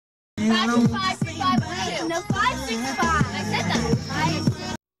565. No, 565. I said that. 5.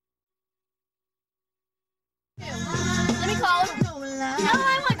 Let me call him. No,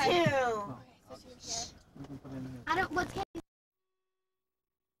 I want to. I don't. What's his?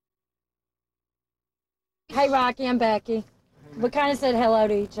 Hey, Rocky, I'm Becky. We kind of said hello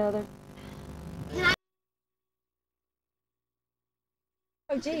to each other.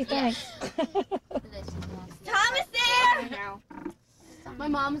 Oh, gee, thanks. Tom is there! My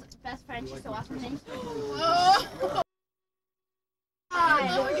mom's best friend, she's so awesome. Oh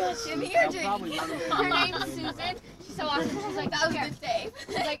my gosh, Jimmy, you're Jimmy. Her name's Susan. She's so awesome. She's like, that was good save.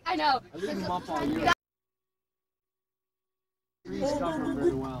 She's like, I know. I leave them up all year. Trees cover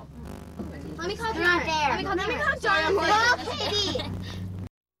very well. Let me call John. Let me call John. Call Katie.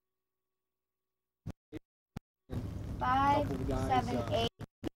 5, 7, 8.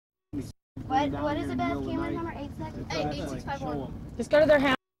 What is the best camera number? 8651. Just go to their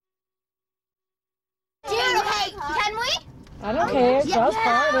house. Dude, okay, can we? I don't care. It's y'all's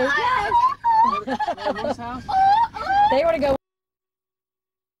party. Whose house? They want to go.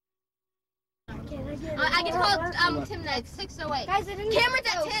 I can call Tim next. 608. Guys, Cameron's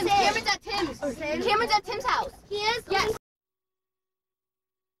at Tim's. Cameron's at Tim's. Cameron's at Tim's house. He is? Yes.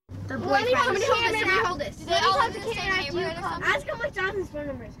 They're boyfriends. Let me hold this. Do they all live in the same neighborhood or something? Ask him what Jonathan's phone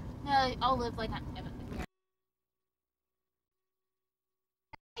number is. No, they all live like on.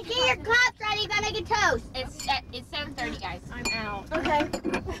 Get your cups ready. You gotta make a toast. It's 7:30, guys. I'm out. Okay.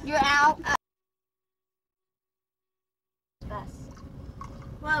 You're out. Best.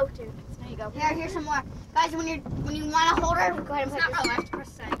 Whoa, dude. There you go. Here's some more. Guys, when you want to hold her, go ahead and put it. It's not real. I have to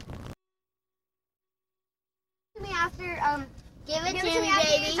press send. To me after give it to me,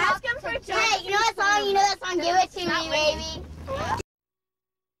 baby. Ask him for a job. Hey, you know that song? You know that song? Give it to me, baby.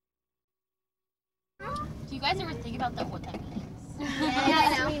 Do you guys ever think about what that means?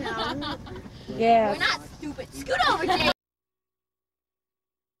 Yeah, we know. Yeah. We're not stupid. Scoot over, Jay.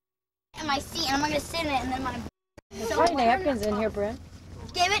 In my seat, and I'm gonna sit in it, and then my. There's probably napkins in here, Brent.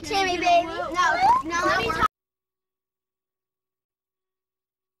 Give it to me, baby. No, let me talk.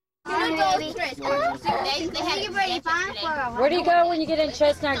 Where do you go when you get in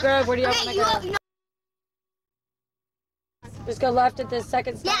Chestnut Grove? Where do you open the go? Just go left at the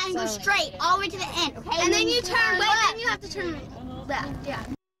second stop. Yeah, and go straight all the way to the end, okay? And then you turn left. Then you have to turn left. Yeah.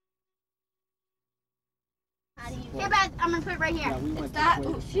 Here, Beth, I'm gonna put it right here. Yeah, it's that.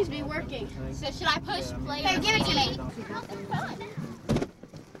 Oh, excuse me, working. So should I push play? Here, give it to me.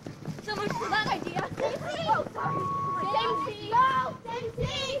 So much for that idea. Oh, sorry. No,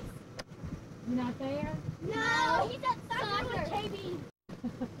 Stacy. You not there? No, he's at soccer. KB. Too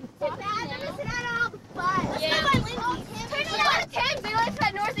bad. I'm missing out on all the fun. Let's go by Lindsay. Turn it on to Tim's. They live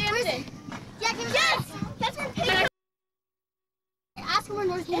at Northampton. Yeah, yes. That's where Peyton. Ask him where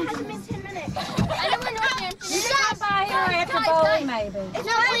Northampton is. It hasn't been 10 minutes. I know where Northampton is. You stop by here after bowling, maybe. It's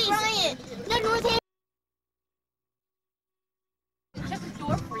not Ryan. No, Northampton. It's just a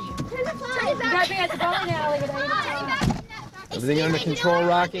door for you. Turn the phone. You gotta be at the bowling alley at 8 o'clock. Everything under control,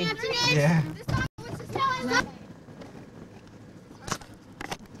 Rocky? Yeah.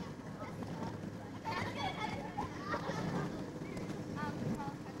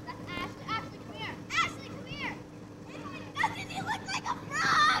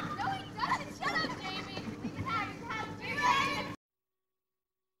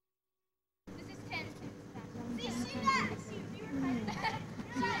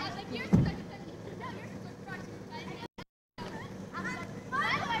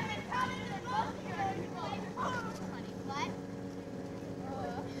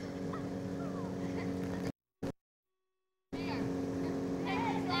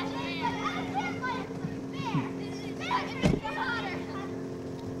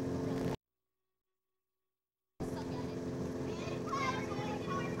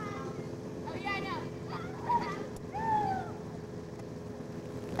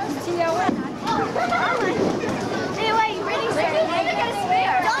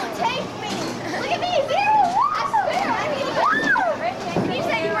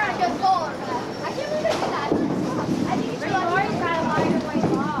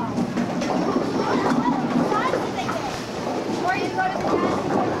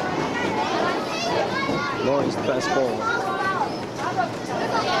 Lori's the best bowler.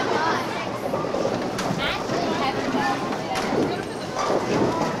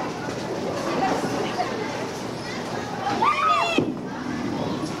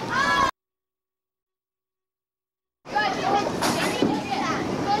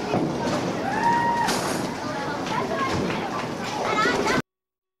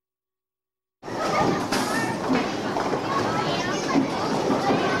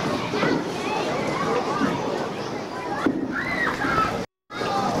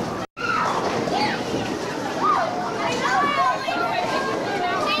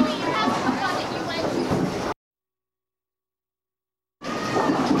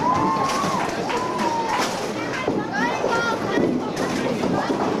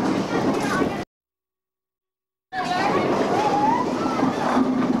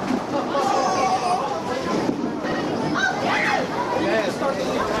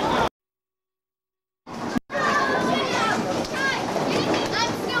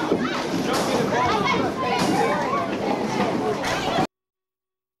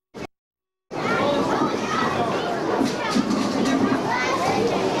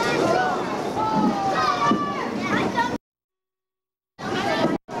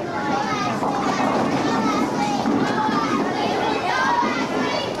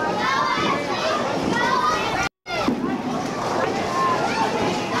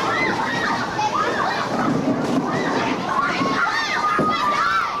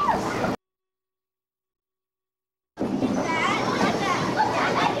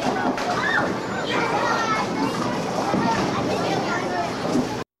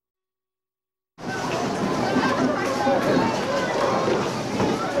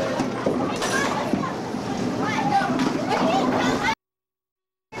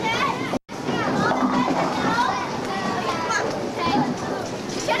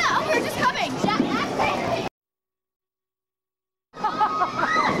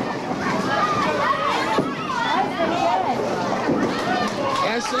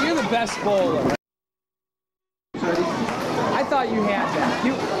 So you're the best bowler. I thought you had that.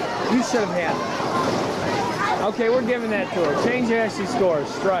 You should have had that. Okay, we're giving that to her. Change Ashley's scores.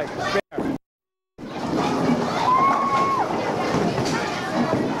 Strike. Fair.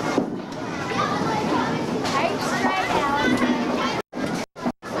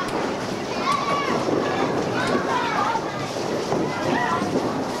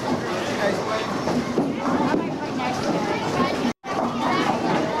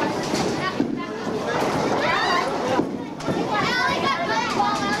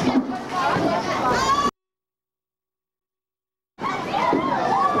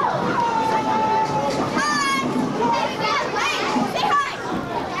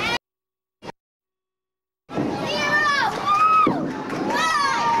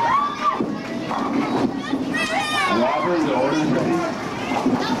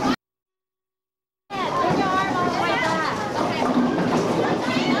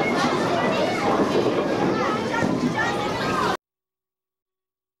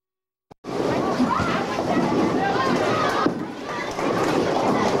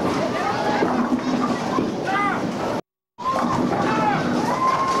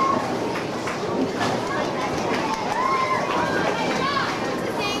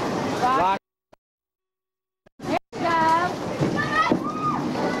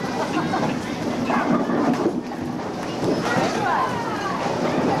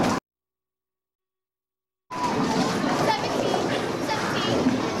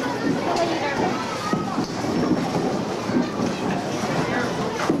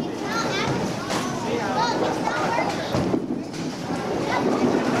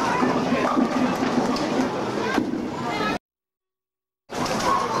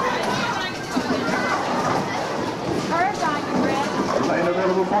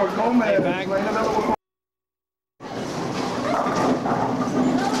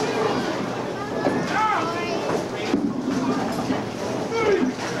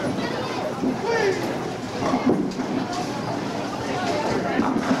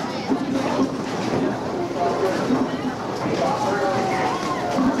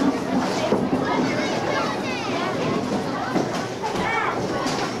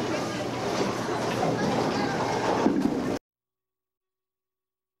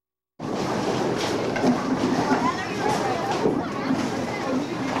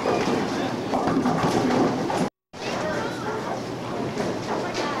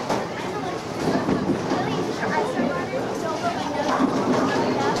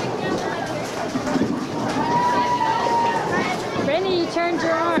 Turned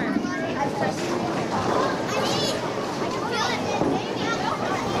your arm.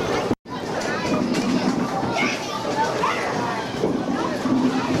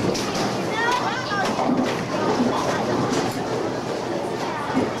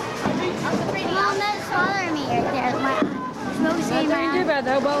 Mom, that's bothering me right there. My smoke's Nothing you can do about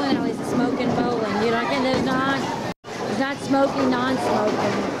the whole bowling alley is smoking bowling. You know, again, there's not smoking,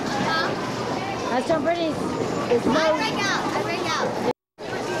 non-smoking. That's so pretty. It's no. I break out.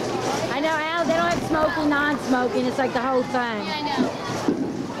 I know, Al, they don't have smoking, non-smoking. It's like the whole thing. Yeah, I know.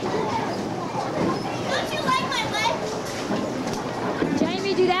 Don't you like my leg?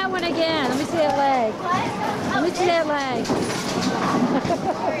 Jamie, do that one again. Let me see that leg. What? Let me see that leg.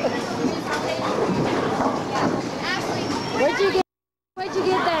 Ashley, Where'd you get? Where'd you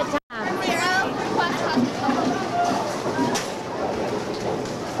get that time? 0.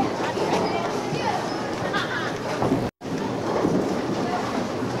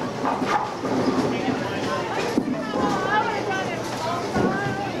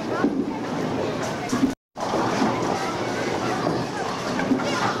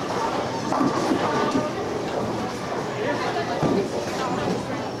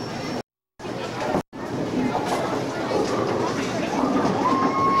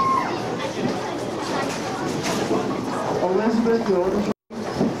 Elizabeth, Georgia.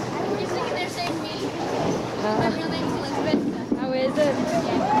 You're thinking they're saying me. My real name's Elizabeth. How is it?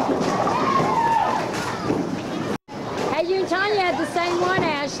 Hey, you and Tanya had the same one,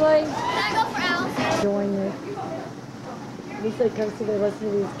 Ashley. Can I go for Alice? Join you. At least they come so they listen to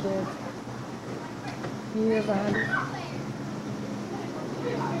these kids. You hear behind it?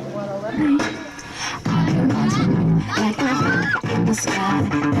 Like a rock in the sky.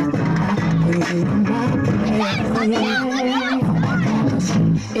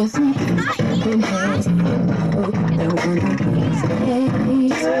 If we can have the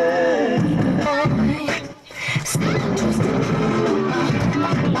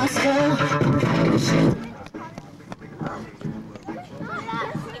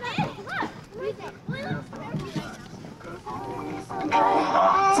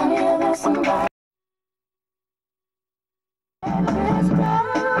one somebody.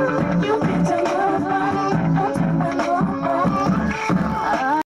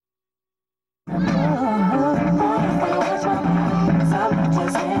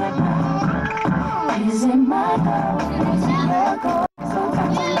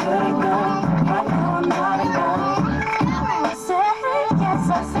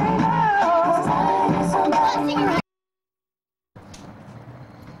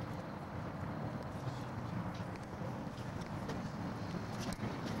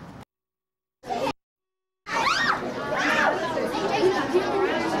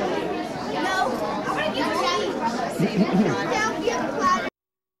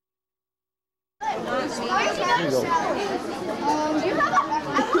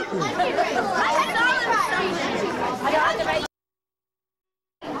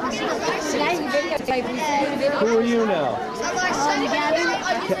 Who are you now?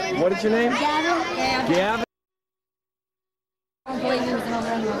 What is your name? Gavin. Gavin? I don't believe he was home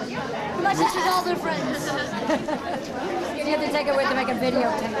anymore. My sisters, all their friends. You have to take it with to make a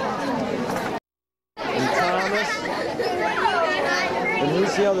video tape. And Thomas? And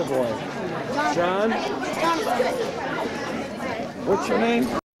who's the other boy? John? What's your name?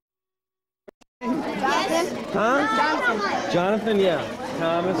 Huh? Jonathan, yeah.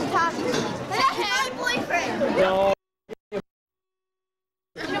 Thomas? My boyfriend. No. You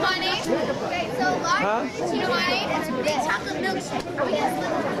know my name? Okay, so Huh? you know my name? It's a big chocolate milkshake. Are we gonna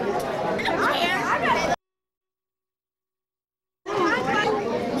split it? I don't care.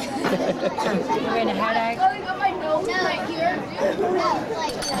 You're in a headache.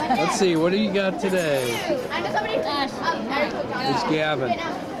 Let's see, what do you got today? It's Gavin.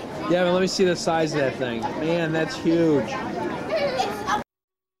 Gavin, let me see the size of that thing. Man, that's huge.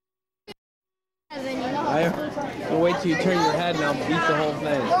 I'll wait till you turn your head and I'll beat the whole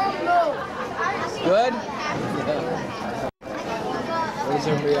thing. Good? What does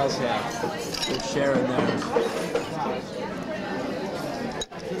everybody else have? They're sharing theirs.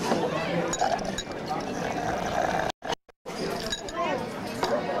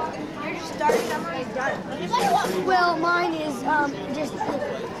 Well, mine is just.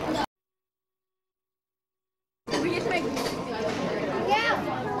 Yeah,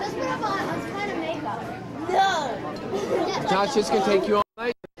 that's what I'm on. I'm trying to makeup. No. Josh, it's gonna take you all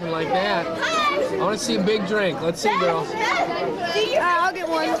night like that. I want to see a big drink. Let's see, girls. I'll get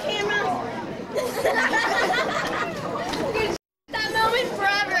one. That moment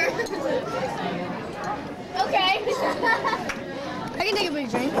forever. Okay. I can take a big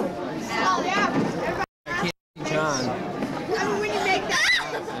drink. Oh yeah. John. When you make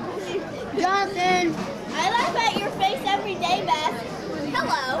that. Jonathan. I laugh at your face every day, Beth.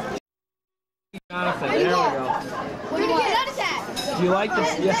 Hello. Jonathan, there we go. Do it again. Nut attack. Do you like the?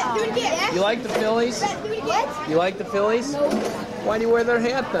 Yeah. Do it again. You like the Phillies? Do it again. What? You like the Phillies? No. Why do you wear their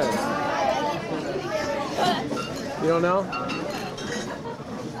hat then? You don't know?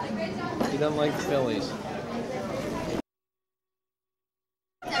 He doesn't like the Phillies.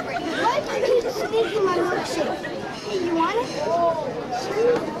 Why are you sneaking my milkshake? Hey, you want it? Oh,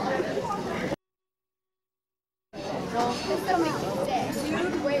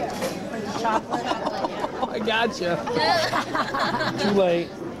 I gotcha. Too late.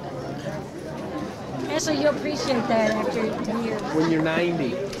 Ashley, you'll appreciate that after years. When you're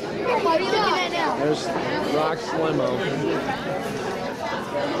 90. What are you looking at now? There's Rock's limo.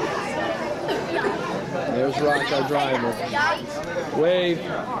 There's Rock, our driver. Wave.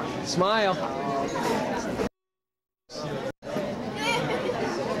 Smile.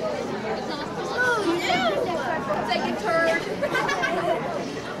 Take a turd.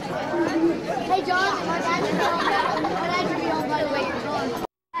 Hey John, my dad should be on by the way you're going.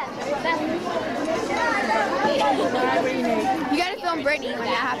 You gotta film Brittany when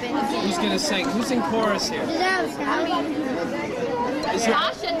that happens. Who's gonna sing? Who's in chorus here? Tasha. Is there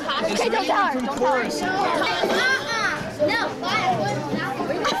anyone from chorus in here? No,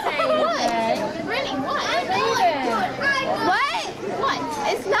 Brittany, what? What?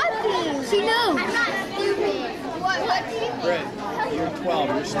 It's nothing. She knows. I'm not stupid. What do you think? Britt, you're 12.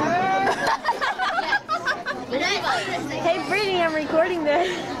 You're stupid. Hey, Brittany, I'm recording this.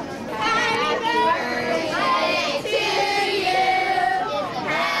 Happy birthday to you.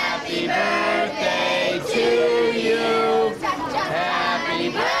 Happy birthday to you. Happy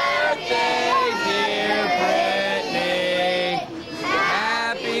birthday, dear Brittany.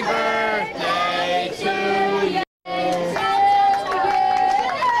 Happy birthday to you.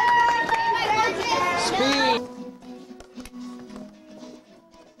 Speed.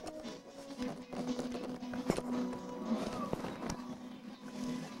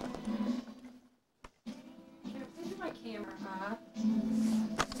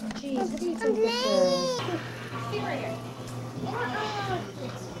 Jeez, what are you taking pictures?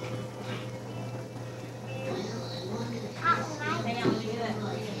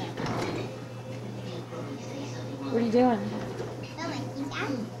 What are you doing?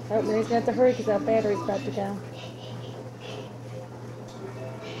 Oh, we're going to have to hurry because our battery's about to go.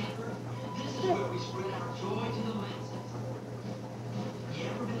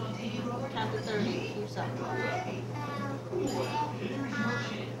 Count to 30 yourself.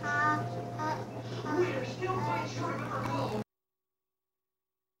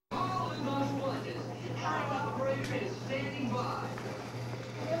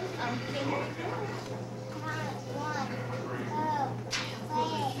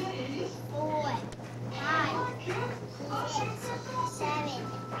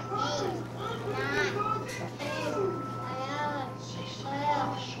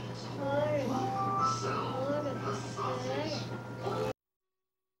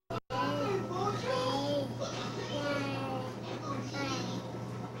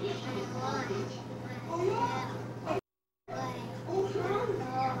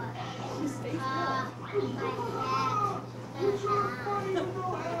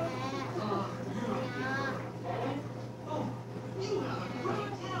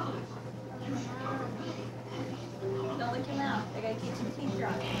 Don't lick your mouth. I gotta keep your teeth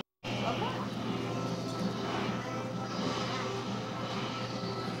dry. Okay.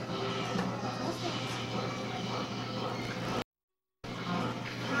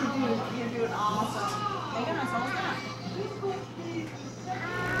 You're doing awesome. Make a nice almost done.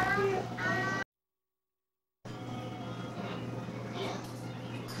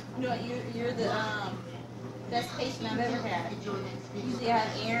 You know what, you're the best patient I've ever had. Usually I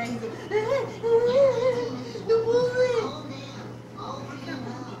have Aaron. The bullet.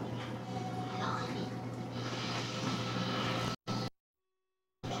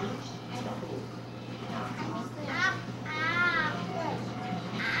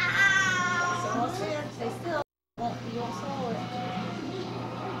 Stay still. You won't swallow it.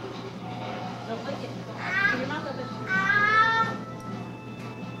 Don't lick it. Keep your mouth open.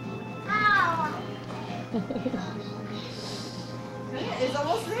 It's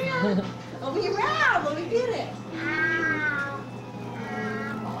almost there. Open your mouth. Let me get it.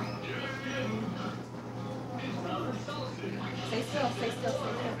 Stay still. Stay still. Stay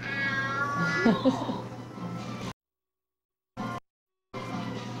still.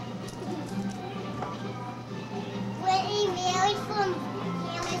 Whitney married from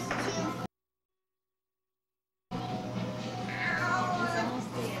Camus to. It's almost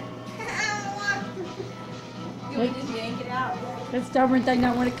there. You want to just yank it out? That stubborn thing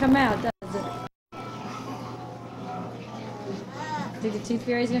don't want to come out, does it? Think the tooth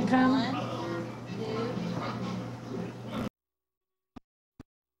fairy's going to come? 1,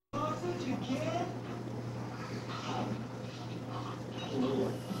 2.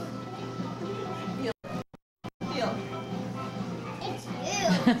 Feel. It's you.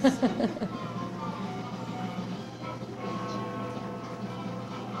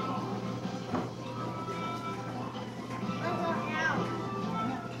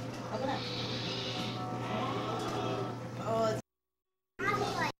 Open up. Oh, it's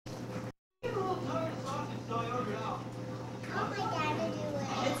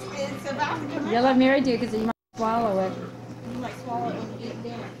about to come You out. let Mary do it because you might swallow it. You might swallow it when you eat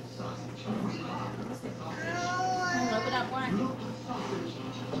dinner. Open up one.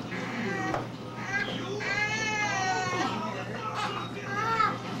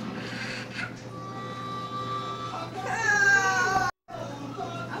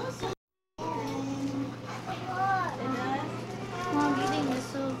 Mom, you think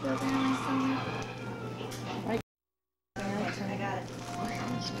this will go down my stomach? I got it.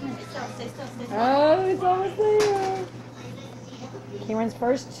 Stay still. Oh, it's almost there. Cameron's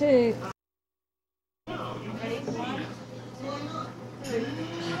first tooth. Ready? 1, 2,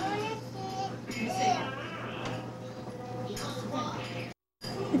 3.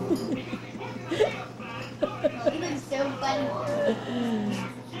 You look so funny.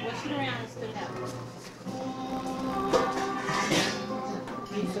 Push it around and spit it out.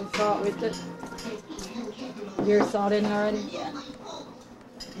 Need some salt with it. You're salt in already? Yeah.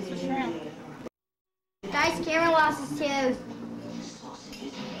 Push it around. Guys, Cameron lost his tooth.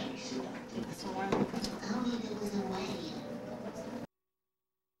 This one.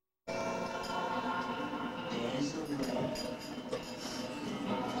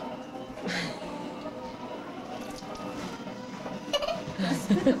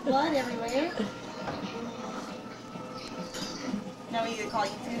 Blood everywhere. Now we either call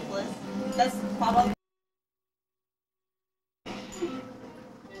you toothless. That's probably.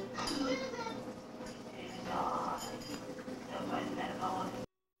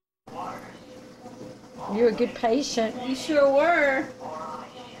 You're a good patient. You sure were.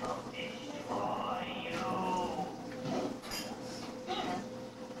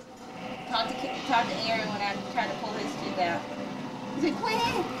 Talk to Aaron when I tried to pull his tooth out. He's like, quit.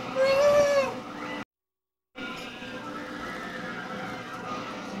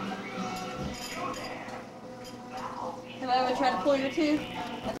 Have I ever tried to pull your tooth?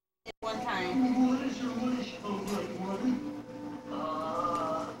 I did one time.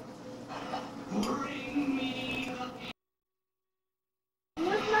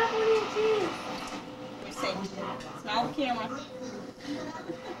 What's not one of your teeth? You're safe. Smile the camera.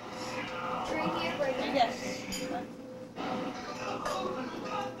 Right here, right There here. you go.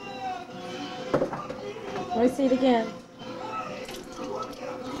 Let me see it again.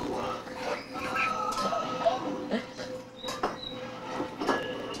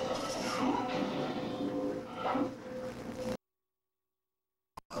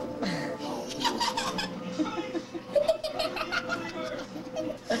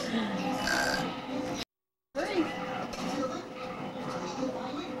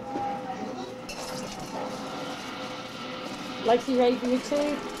 Lexi, ready for your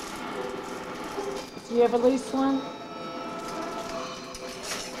tooth? Do you have a loose one?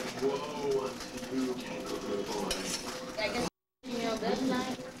 I guess you know bed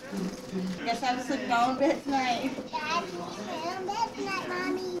tonight. Guess I'm sleeping on bed tonight.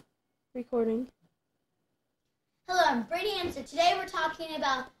 Recording. Hello, I'm Brittany, and so today we're talking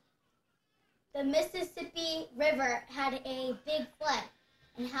about the Mississippi River had a big flood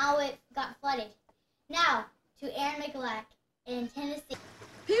and how it got flooded. Now, to Aaron McLack in Tennessee.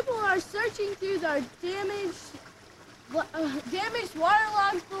 People are searching through their damaged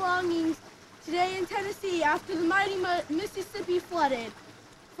waterlogged belongings today in Tennessee after the mighty Mississippi flooded.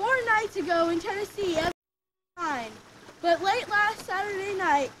 4 nights ago in Tennessee, everything was fine. But late last Saturday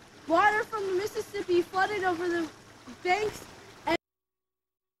night, water from the Mississippi flooded over the banks and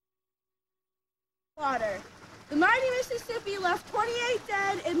water. The mighty Mississippi left 28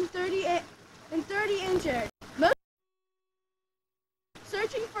 dead and 30 injured. Most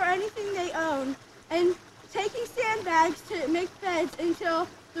searching for anything they own and taking sandbags to make beds until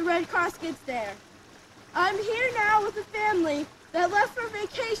the Red Cross gets there. I'm here now with a family that left for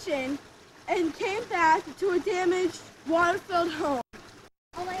vacation and came back to a damaged, water-filled home.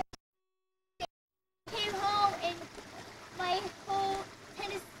 I came home and my whole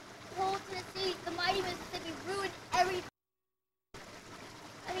Tennessee, the mighty Mississippi, ruined everything.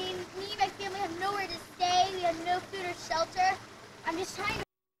 I mean, me and my family have nowhere to stay. We have no food or shelter. I'm just trying to.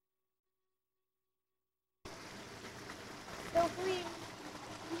 So please,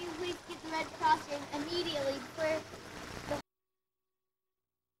 can you please get the Red Cross in immediately before the.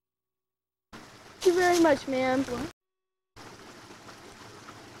 Thank you very much, ma'am.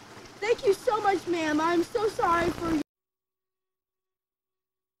 Thank you so much, ma'am. I'm so sorry for you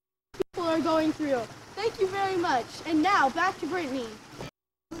people are going through. Thank you very much. And now, back to Brittany.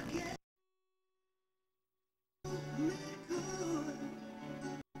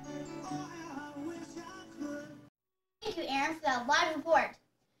 Thank you, Aaron, for that live report.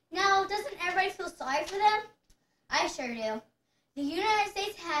 Now, doesn't everybody feel sorry for them? I sure do. The United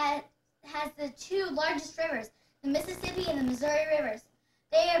States has has the two largest rivers, the Mississippi and the Missouri rivers.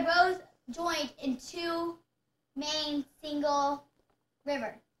 They are both joined in two main single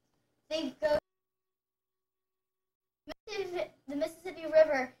river. They go. The Mississippi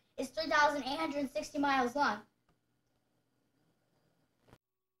River is 3,860 miles long.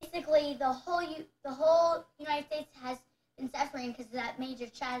 Basically, the whole United States has been suffering because of that major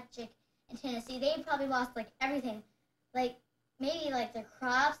tragedy in Tennessee. They probably lost like everything, like maybe like their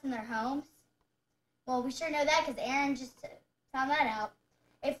crops and their homes. Well, we sure know that because Aaron just found that out.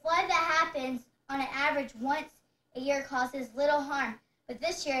 A flood that happens on an average once a year causes little harm, but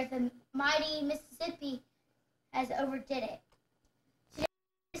this year the mighty Mississippi has overdid it.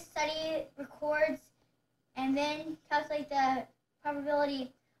 This study records and then calculate the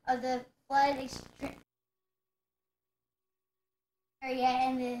probability of the flood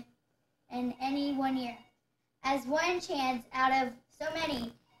area in any 1 year, as one chance out of so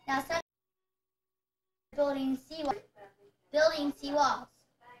many. Now some building seawalls.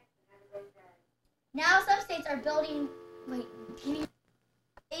 Now some states are building. It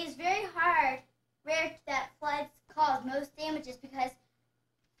is very rare that floods cause most damages because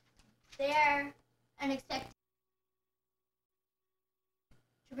they are unexpected.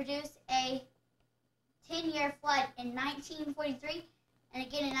 To produce a 10-year flood in 1943, and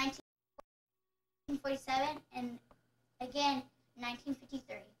again in 1947, and again in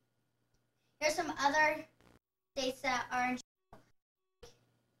 1953. Here's some other states that are in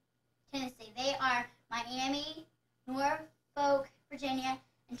Tennessee. They are Miami, Norfolk, Virginia,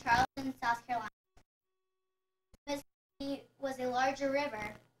 and Charleston, South Carolina. If Mississippi was a larger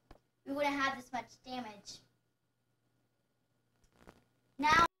river, we wouldn't have this much damage.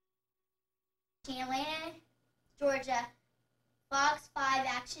 Now, Atlanta, Georgia, Fox 5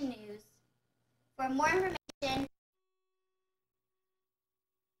 Action News. For more information,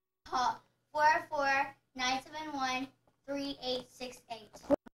 call 404-971-3868.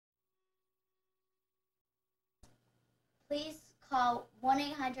 Please call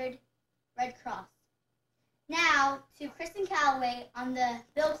 1-800-RED CROSS. Now to Kristen Calloway on the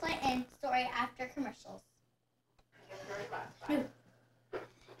Bill Clinton story after commercials.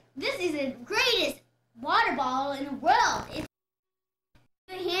 This is the greatest water bottle in the world. It's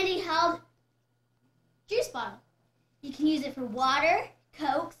a handy-held juice bottle. You can use it for water,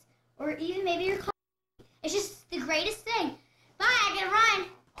 Cokes, or even maybe your coffee. It's just the greatest thing. Bye, I gotta run.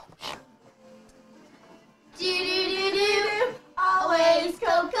 Do-do-do-do, always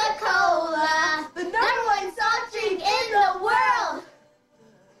Coca-Cola, the #1 soft drink in the world.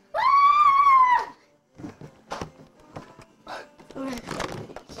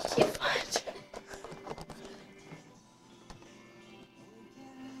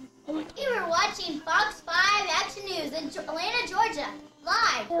 You were watching Fox 5 Action News in Atlanta, Georgia,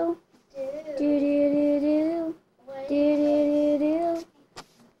 live. Do-do-do-do, do-do-do-do,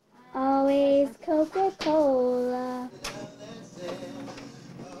 always Coca-Cola.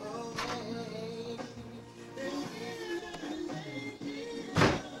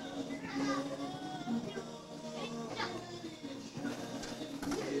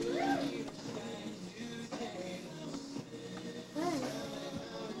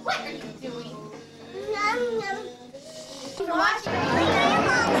 What are you doing? You're watching.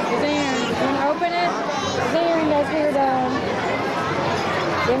 Is Aaron, you want to open it? Is Aaron, that's here to...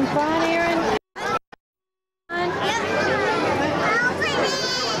 Having fun, Aaron?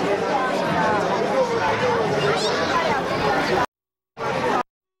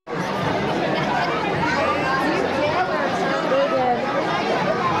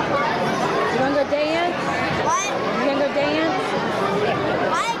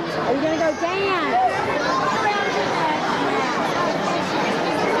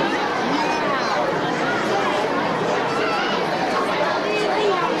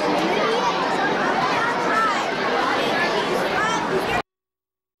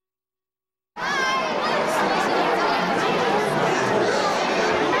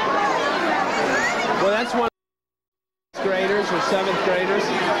 Well, that's one of the 6th graders or 7th graders.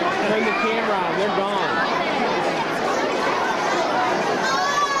 Turn the camera on, they're gone.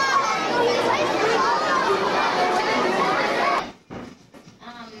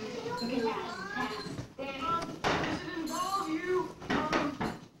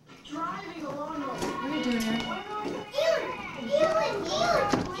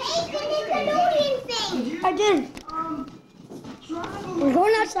 I did. We're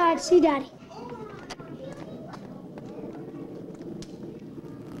going outside to see Daddy.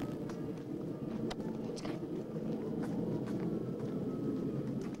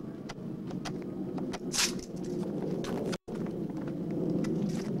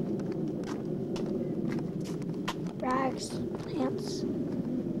 Rex plants.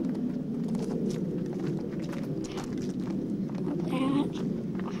 That.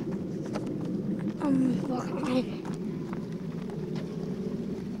 Walk on.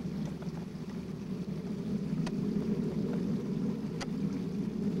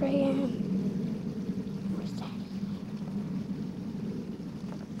 Brian. Where's Daddy?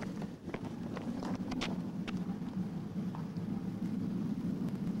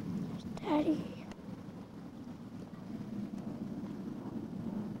 There's Daddy.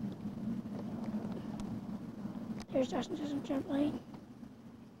 There's Justin's trampoline.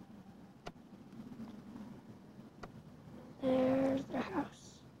 There's their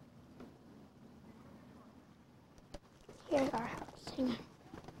house. Here's our house. Hang on.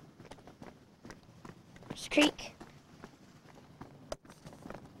 There's a creek.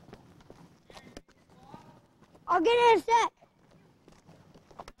 I'll get it in a sec.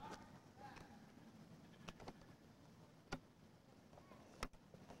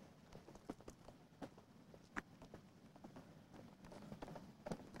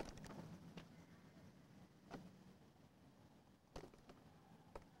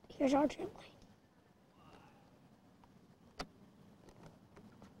 Here's our trampoline.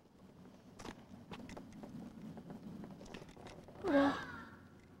 Well,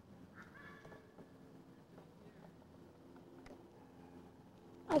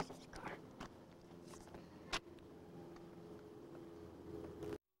 I like this car.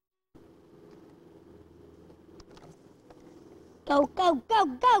 Go, go, go,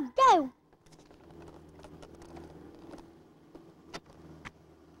 go, go!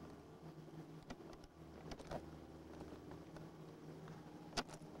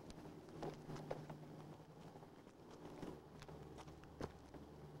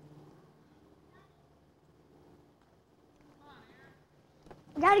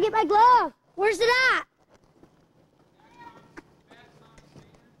 I gotta get my glove. Where's it at?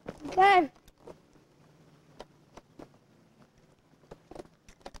 Okay.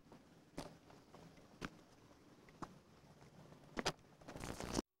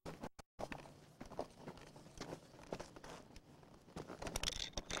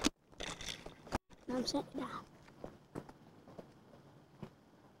 Now I'm setting it down.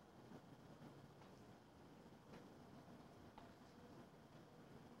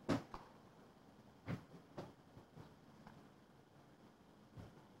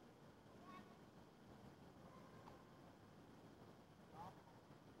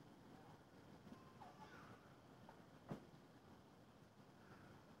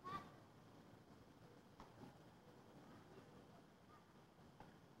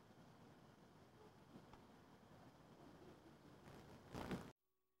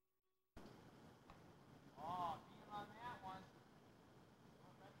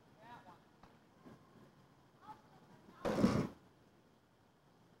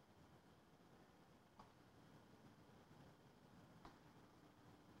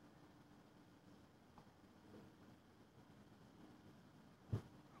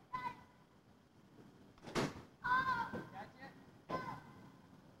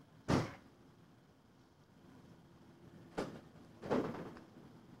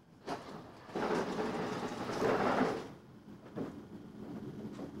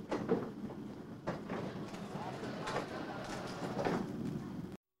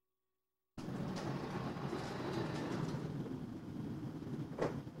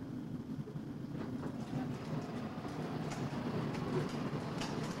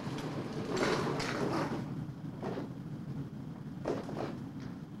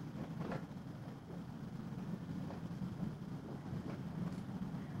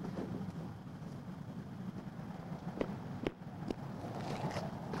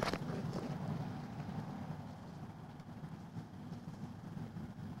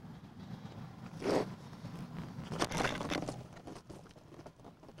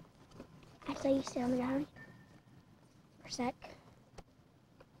 Actually, you stay on the ground for a sec.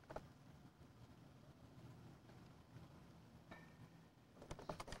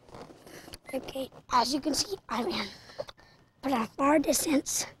 Okay, as you can see, I ran, but at a far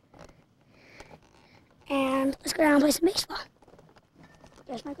distance. And let's go down and play some baseball.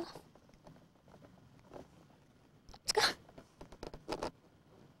 There's my glove. Let's go.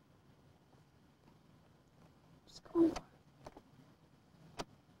 Let's go.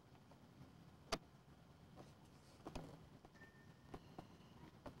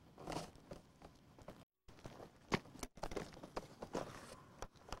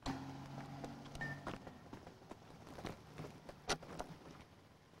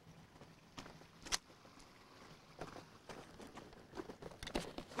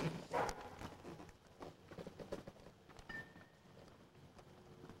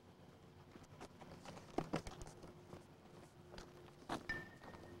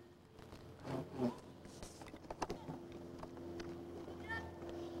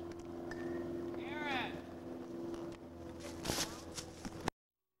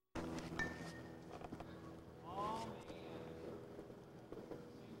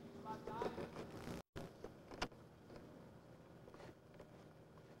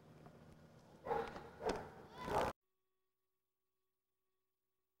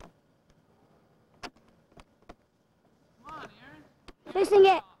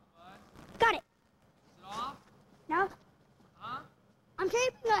 loosening it. Got it. Is it off? No. Huh? I'm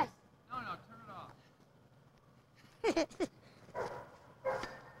taping us. No, turn it off.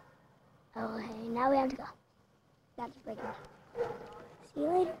 Oh, hey, now we have to go. That's breaking. See you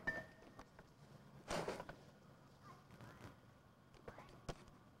later.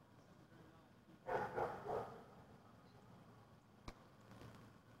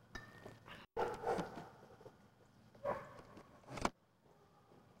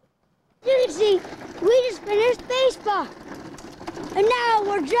 You can see, we just finished baseball. And now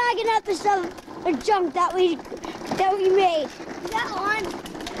we're dragging up the junk that we made. Is that on?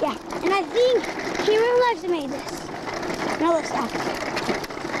 Yeah, and I think Cameron Alexa made this. No, let's stop.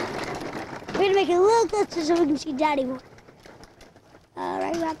 We're gonna make it a little closer so we can see Daddy more.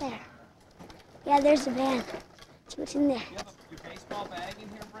 Right about there. Yeah, there's the van. See what's in there. You have your baseball bag in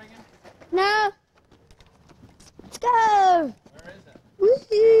here, Brigham? No. Let's go. Where is it?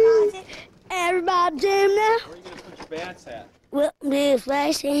 Woohoo! Everybody jam now. Where are you going to put your bats at? Well, this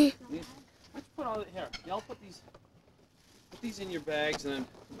flashing. Let's put all here. Y'all put these in your bags, and then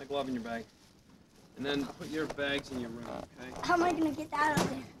put my glove in your bag. And then put your bags in your room, okay? How am I gonna get that out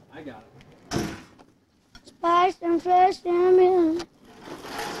there? I got it. Spice and fresh salmon.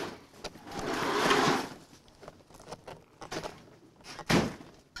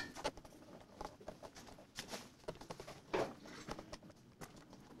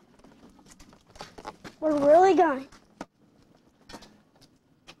 We're really going.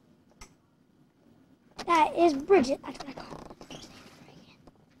 That is Bridget. That's what I call her.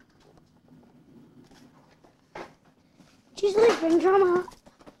 She's really bring drama.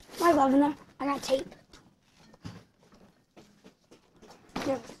 My glove in there. I got tape.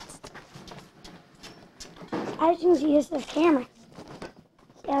 Here. As you can see, this is camera.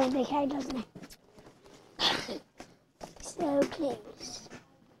 See how big head, doesn't it? So close.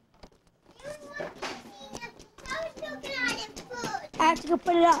 I have to go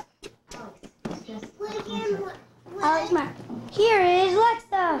put it up. Alex, Mark. Here is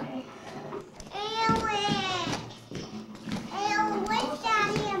Lexa.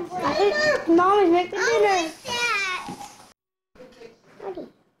 Mom is making dinner. Okay.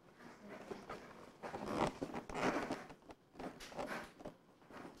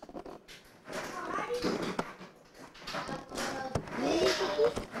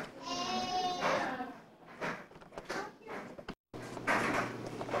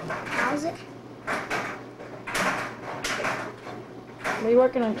 How's it? Are you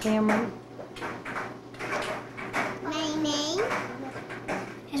working on camera? My name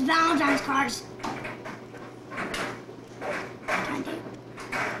is Valentine's cards. Can I do?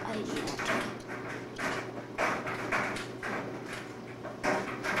 I do that too.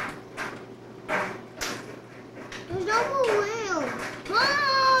 There's no more room.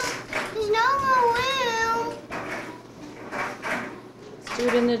 Mom! There's no more room.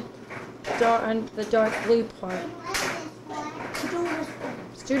 Shoot in the dark blue part.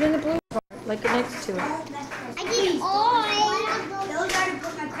 Shoot in the blue part, like next to it. I did all. Those are to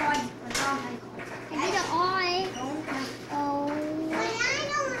put my cards. I did it all. Oh. But I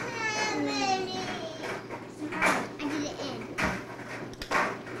don't have any. I did it in.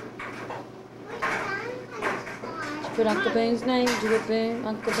 Did you put Uncle Boon's name? Did you put Boon?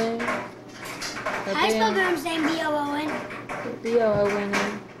 Uncle Boon? I spelled Boon's name B-O-O-N. B-O-O-N.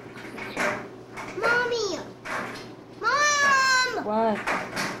 Mommy. Mom. What?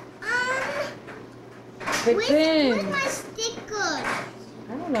 Big Where's Boon. my stickers?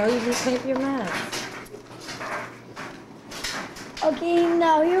 I don't know, you just tape your mask. Okay,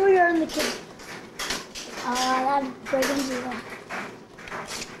 now here we are in the kitchen. That's breaking zero.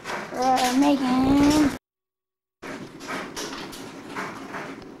 We're making...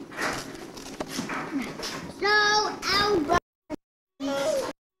 So,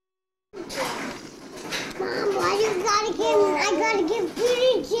 Mom, why you gotta give... I gotta give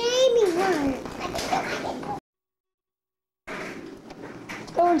Peter Jamie one.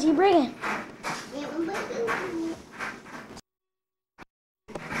 Go and see Brigham.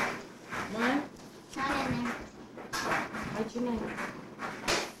 What? Not in there. What's your name?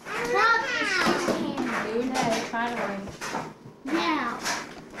 Boon. Finally. Now.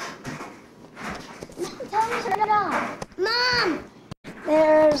 Tell me to turn it off. Mom!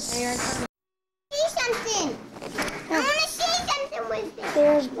 There's... See something. I want to see something with it.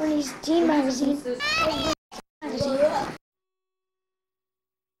 There's Bernie's Teen Magazine.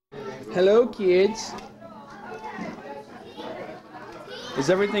 Hello, kids. Is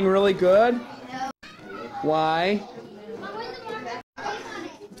everything really good? Why?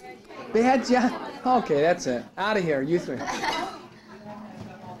 Bad job. Okay, that's it. Out of here, you three.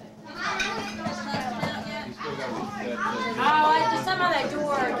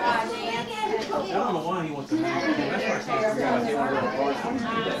 don't know why he wants to hang. That's why I can't figure out if they want to go to the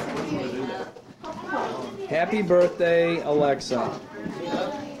party. Happy birthday, Alexa.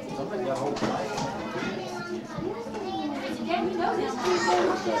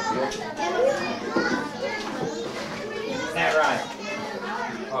 That right.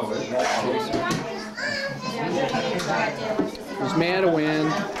 There's Madawin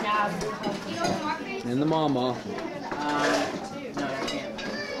and the mama.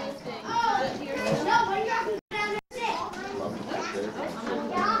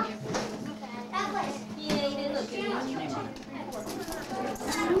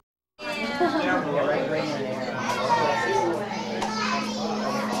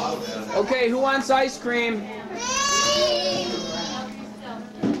 Okay, who wants ice cream?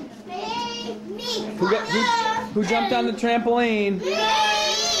 Who jumped on the trampoline?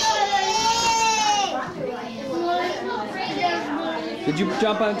 Did you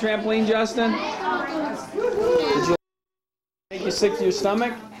jump on a trampoline, Justin? Did you make you sick to your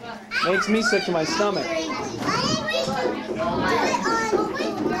stomach? Makes me sick to my stomach.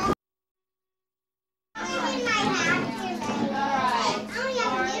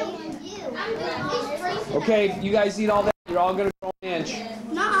 Okay, you guys eat all that. You're all gonna go an inch.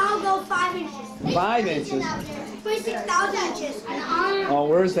 No, I'll go 5 inches. 5 inches? 26,000 inches. Oh,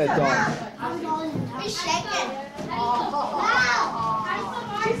 where's that dog? He's shaking.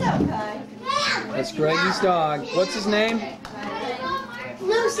 She's okay. That's Greggy's dog. What's his name?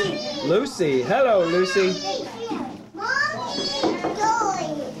 Lucy. Lucy. Hello, Lucy.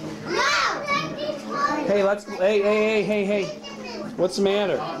 Hey, let's. Hey. What's the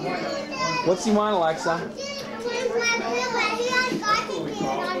matter? What's he want, Alexa?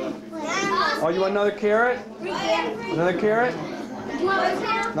 Oh, you want another carrot? Another carrot?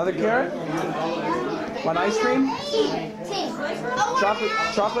 Another carrot? Want ice cream?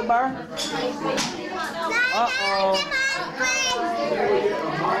 Chocolate bar? Uh-oh.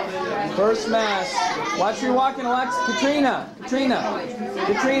 First mess. Watch where you're walking, Alexa. Katrina.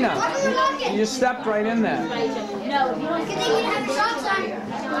 You just stepped right in that.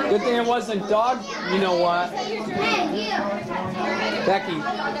 Good thing it wasn't dog. You know what? Becky.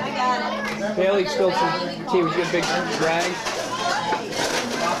 Bailey spilled some tea. We get a big drag.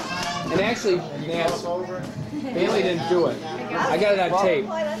 And actually, Nance, Bailey didn't do it. I got it on tape.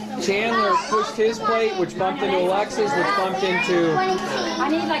 Chandler pushed his plate, which bumped into Alexa's, which bumped into... I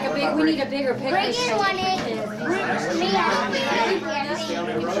need like a big, we need a bigger picture. Bring in one in.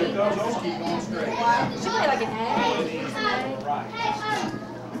 Should play like an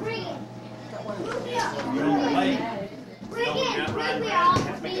Bring it.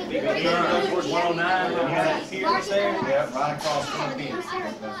 Towards 109, we have that pier there. Yeah, right across from the pier.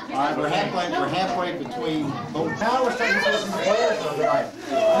 All right, we're halfway between both. Now we're starting to put some players, so they're like,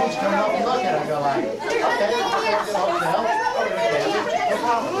 I need to come up and look at it. I go like, okay,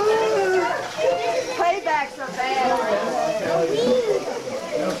 Paybacks are bad.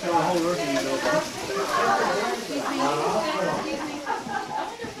 they'll show a whole rookie.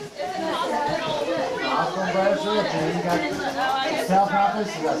 Brazil, you got South Office,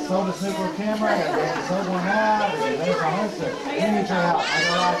 you got Soda Super Camera, you got Soda One Out, and there's my home set. We need your help. I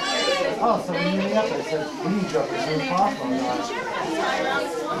go like, oh, so we need me up there. It says, we need you up as soon as possible. I'm like,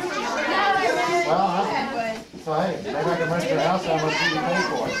 well, so hey, maybe I can rent your house, how much do you pay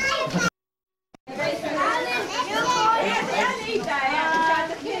for it?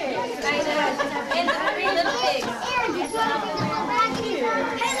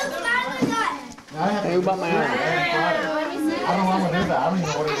 Hey, who bought my arm? I don't know what to do that. I don't even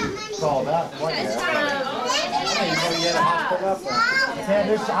know what it's all about. What yeah,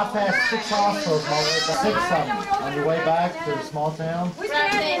 I passed 6 hospitals on my way back. 6 of them on your way back to the small town. See,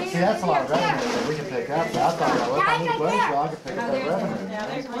 that's a lot of revenue that we can pick up. So I thought, well, if I move buddies, I could pick up that revenue.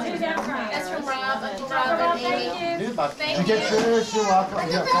 That's from Rob. Did you get yours? You're welcome.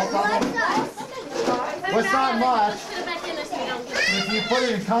 You got salt on it? Well, it's not much. If you put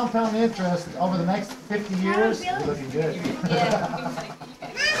it in compound interest over the next 50 years, you're looking good. She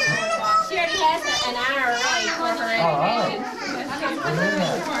already has an IRA for her education.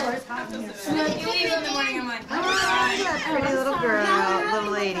 You leave in the morning, I'm like, Pretty little girl,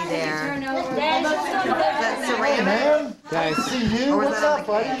 little lady there. That's Hey, Serena. man. Guys, See you. Or was What's that up,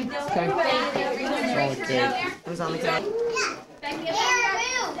 buddy? okay. It was on the cake.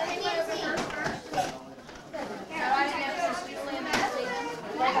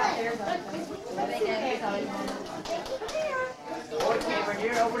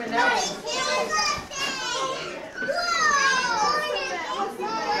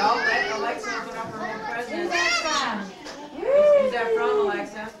 Who's that from,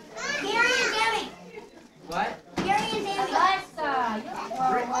 Alexa? Gary and Gabby.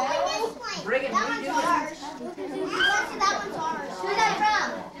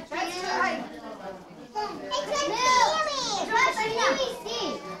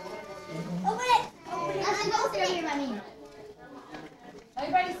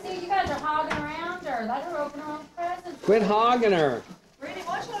 Everybody see you guys are hogging around her. Let her open her own presents. Quit hogging her. Randy,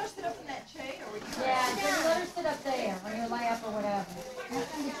 why don't you let her sit up in that chair? Yeah, just let her sit up there on your lap or whatever.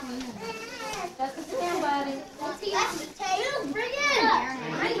 That's the stand, buddy. Bring it.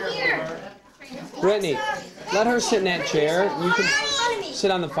 Right here. Brittany, let her sit in that chair. You can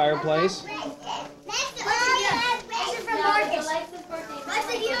sit on the fireplace. This is from Marcus.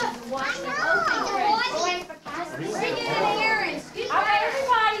 Bring it in here and scoot All right,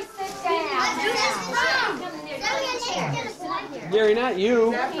 everybody sit down. Gary, not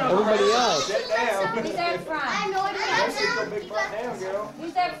you. Everybody else. Who's that from?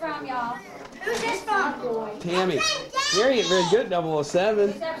 Who's that from, y'all? Who's this from? Tammy. Gary ain't very good at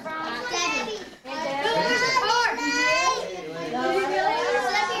 007. Who's that from?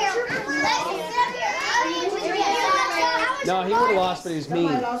 No, he would have lost, but he was mean.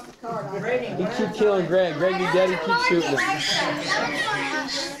 He keep killing Greg. Greg be dead, he keeps shooting him.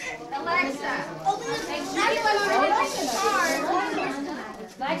 Alexa, who's this from?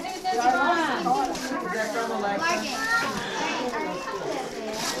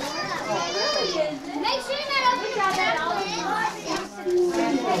 Make sure you're not open that.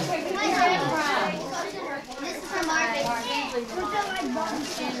 This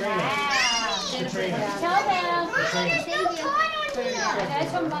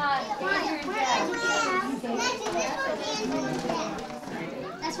is from Marvin. Tell them. Thank you. That's from Andrew and Jeff.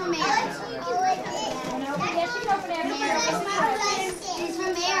 That's from Mary. Yes, you can open everything. It's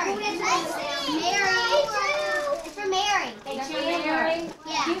from Mary. Mary. It's from Mary. Hey, Mary.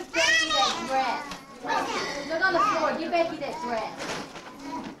 Yeah. Give Becky that dress. Look on the floor. Give Becky that dress.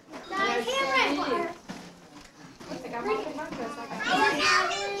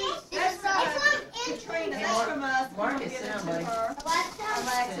 Katrina, that's from us. Marcus, sound buddy.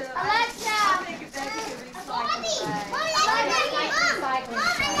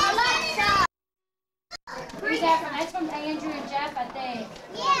 Alexa. Who's that from? That's from Andrew and Jeff, I think.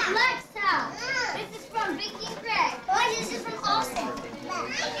 Yeah, Alexa. This is from Vicky and Greg. This is from Austin.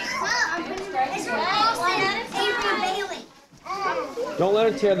 It's from Austin, Avery and Bailey. Don't let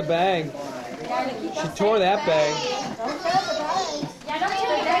her tear the bag. She tore that bag. Yeah, don't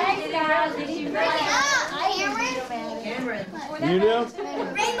tear the bag, guys. Did you realize? Cameron. You do?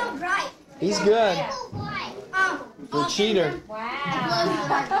 Rainbow Bright. He's good. The cheater. Wow.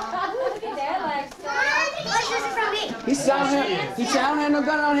 Look at that, Alexa. This is from me. He said, I don't have no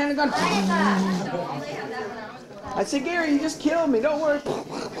gun, I don't have no gun. I said, Gary, you just killed me, don't worry.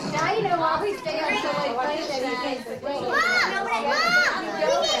 Now you know why we stay on so late playing that he gets the Mom,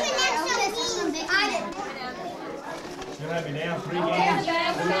 She'll have me down 3 games.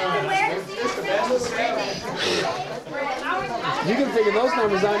 You can figure those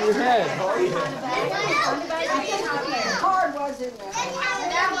numbers on your head. Card was in there.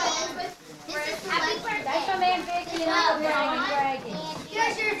 That's from Aunt Vicky and Uncle Greg and Greggy.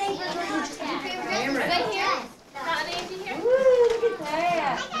 Here's your thing for Right here? Not Nancy here? Woo, look at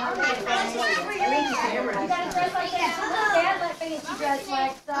that. You got a dress like that? Dad let fancy dress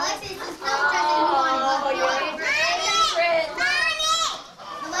like that. Oh, your favorite.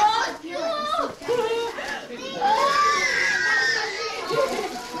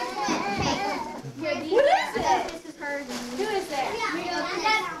 What is it? This is hers. Who is that?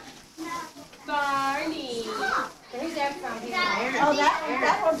 Barney. Who's that from? Oh,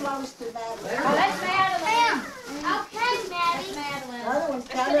 that one belongs to Madeline. Oh, that's Madeline. Okay, Maddie. Madeline. The other one's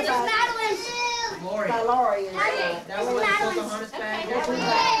This counted is by Madeline. Lori. Lori. That one was Pocahontas bag.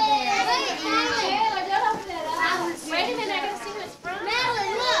 Wait a minute, I gotta see who it's from.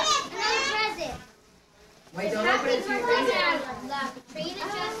 Madeline, look. Another present. Wait, don't open it till you read it.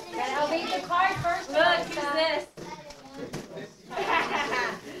 I'll read the card first. Look, who's this?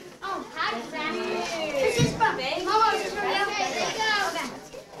 Oh, how does that This is from Mama, this is from you. There you go.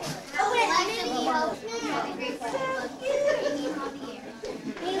 Oh, wait, Javier.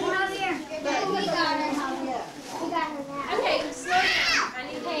 We got her. Okay, slow down. I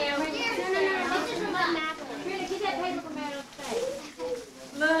need Cameron. No. This is from Madeline. Here, get that paper from Madeline's face.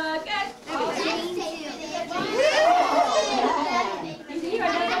 Look at Oh, you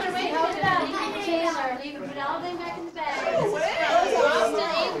are not going to wait. Hold it up. Chandler, leave it. Put all them back in the bag. Austin,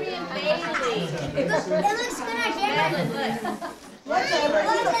 Avery, and Bailey. it looks good on camera. Look. Look,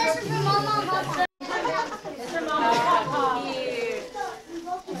 this is from Mama. It's from Mama. Cute.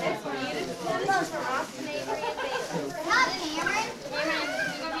 That's cute. This is from Austin, Avery, and Bailey. Not Cameron. Cameron,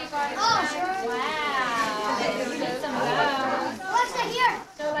 you gonna be a guard? Oh, sure. Wow. You get some of those. What's that here?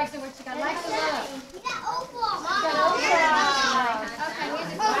 So, Alexa, what you got? Alexa, look. We got Opal. You got Oprah. Okay, here's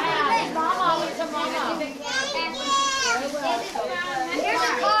the Wow. Mama, where's the mama?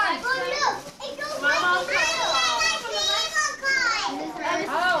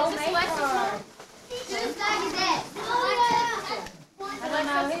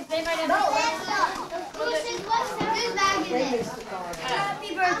 who's they might have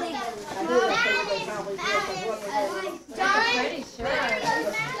Happy birthday. pretty sure.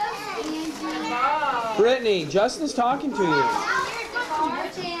 Brittany, Justin's talking to you. No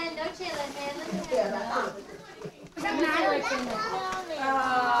chin, man.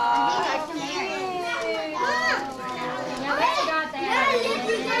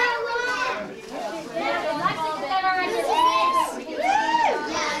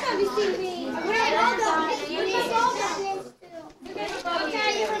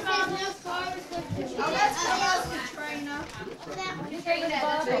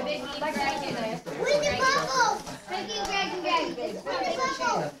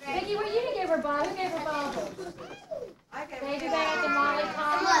 Vicky, what you gave her ball? Who gave her ball? Baby bag and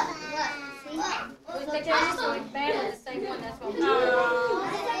lollipop. We think they're just like bad with the same one. That's what.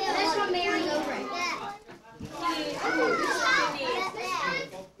 That's from Mary.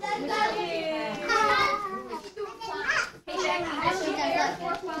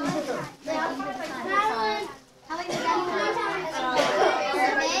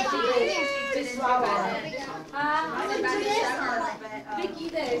 Vicky,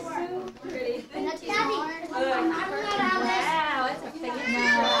 that is so pretty. Wow, it's a big one.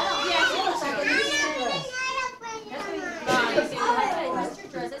 Yeah, she looks like a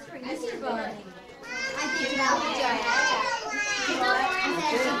That's for Easter Bunny. I think that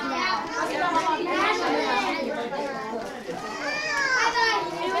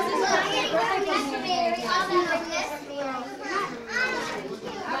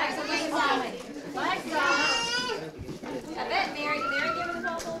I bet Mary gave her the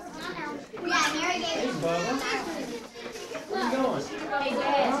bubbles. Yeah, Mary gave it. Where you going? Hey,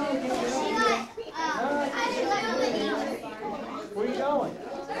 Dad. Where you going?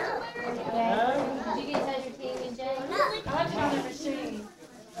 Huh? Did you get to touch your TV, Jay? I hope you don't ever shoot.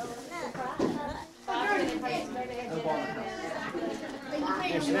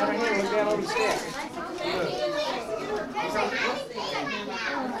 Yeah, sit down right here. Look down over the steps.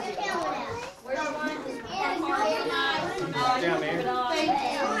 Down there.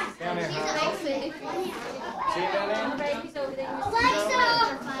 Down there. See it down there? Alexa!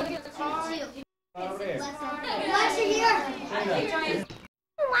 Over there. Alexa, here!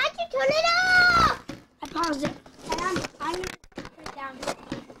 Why'd you turn it off? I paused it. And I'm gonna put it down.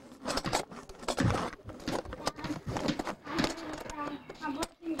 I'm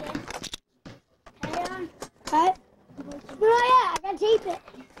working this. Hang on. What? No, yeah, I gotta tape it.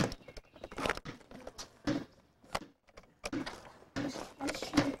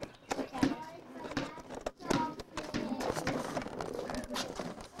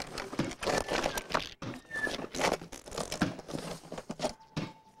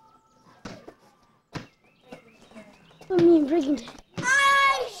 Me and Brigham.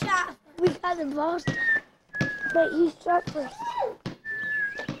 I shot. We got the balls, but he struck first.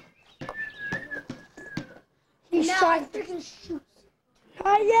 He struck. Freaking shoots.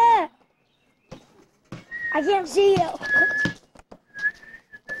 Oh yeah. I can't see you.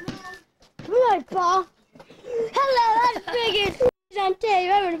 Come on, Paul. Hello, that's friggin' on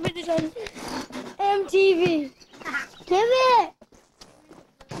tape. I'm gonna put this on MTV. Give it.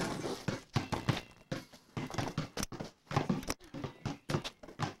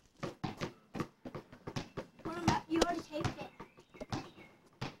 You already taped it.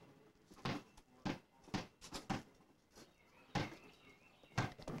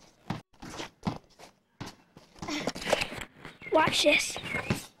 Watch this.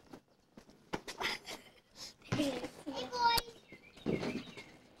 Hey, boys.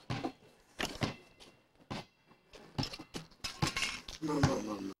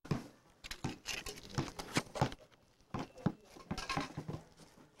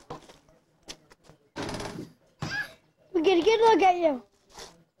 We get a good look at you.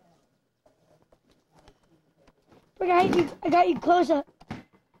 I got you close up.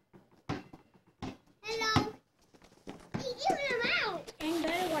 Hello. Hey, give them out. And you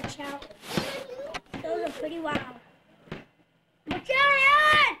better watch out. Those are pretty wild. Watch out,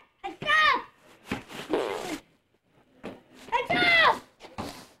 Aaron! Heads up! Heads up!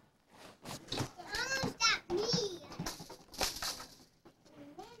 Almost got me.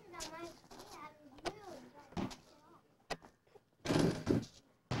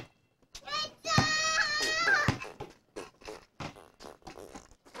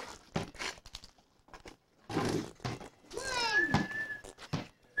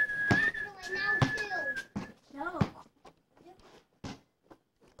 No.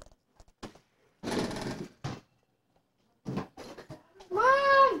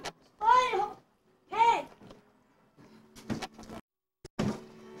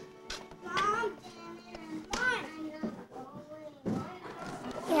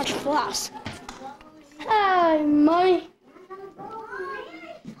 much floss. Hi, Mommy.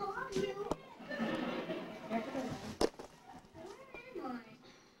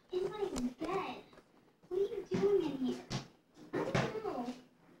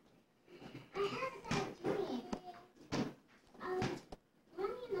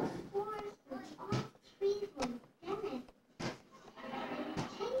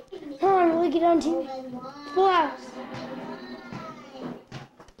 Come on, will get on TV? Floss.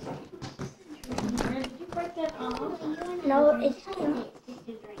 Did you break that off? No, it's came.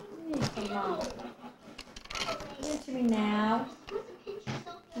 Give it to me now.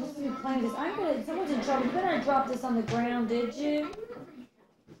 Listen to me playing this. Someone's in trouble. You better drop this on the ground, did you?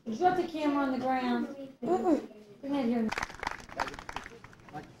 Did you drop the camera on the ground? Bring that here.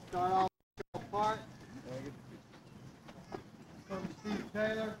 Like to start off apart. From Steve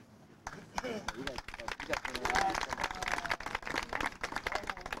Taylor.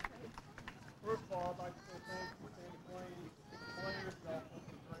 First of all, I'd like to say thanks to Sandy Plain, the players, y'all put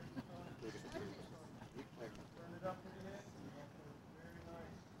some great fun. Turn it up pretty good.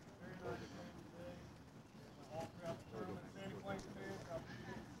 Very nice game today. All throughout the tournament, Sandy Plain fans, I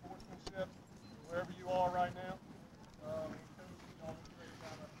appreciate your sportsmanship wherever you are right now.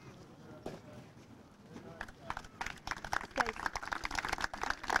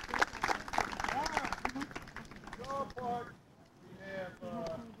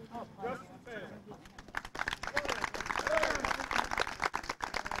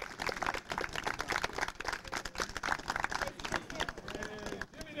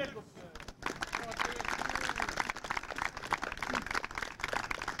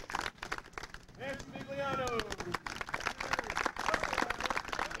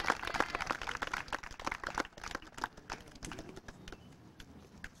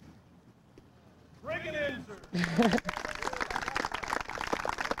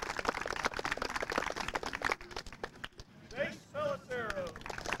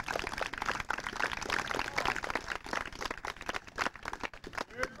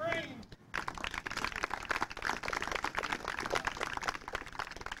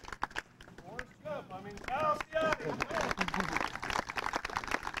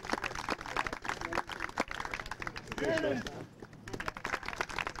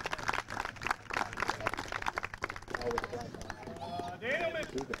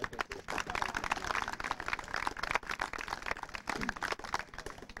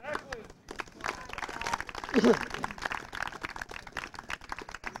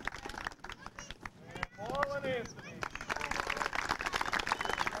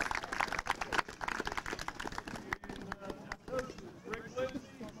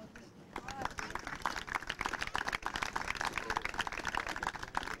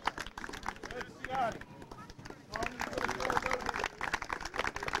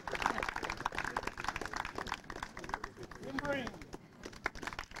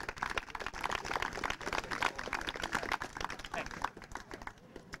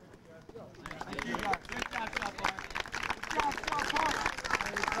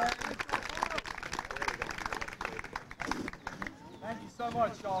 So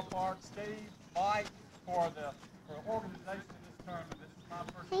much, Shaw Park, Steve, Mike, for the organization of this tournament. This is my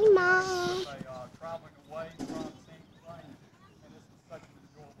first time traveling away from St. Plain, and this is such an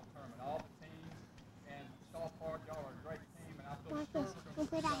enjoyable tournament. All the teams and Shaw Park, y'all are a great team, and I feel sure we're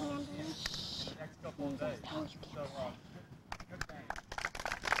going to be in the next couple of days. So, good game.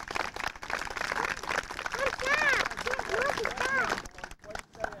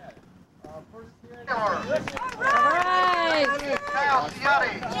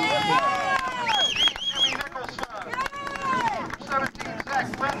 Jimmy Nicholson. 17, Zach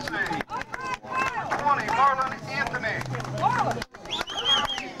Lindsay. 20, Marlon Anthony.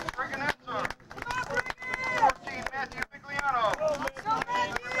 13, Briganetza. 14, Matthew Vigliano.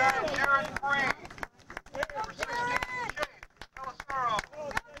 9, Jared Green. 16, Chase Belisaro.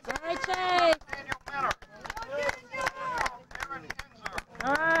 Daniel Menor. Aaron Enzer.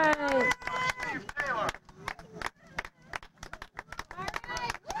 All right. Steve Taylor.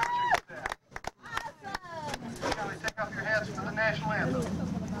 Take off your hats for the national anthem.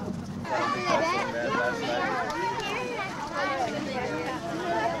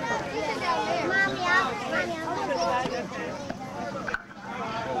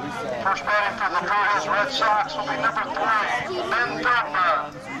 First batting for the Troyes Red Sox will be number 3, Ben Thurman.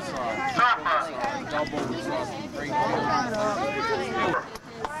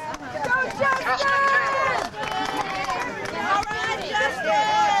 Justin Taylor. All right, Justin!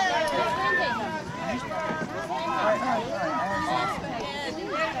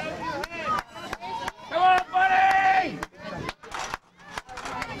 Come on, buddy!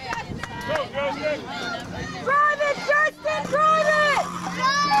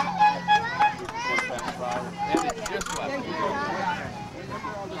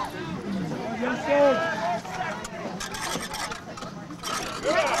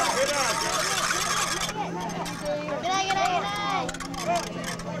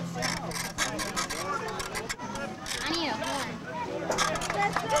 I need a horn.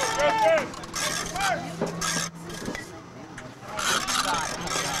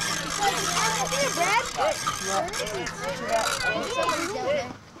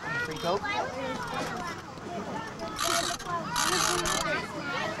 Free Coke?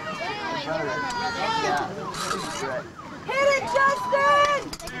 Hit it, Justin!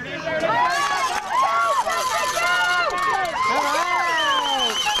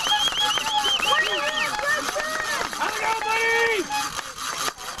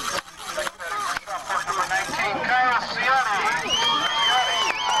 Number 19, Kyle Ciani.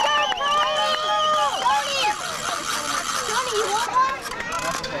 Johnny, you want one?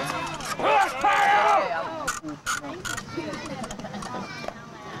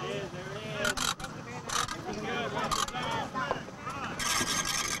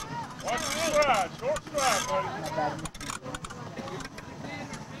 Short stride, buddy.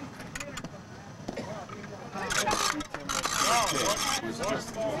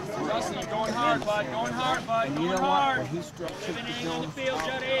 Justin, you're going hard, bud. Going hard, bud. And you know what? When he struck Chip Jones,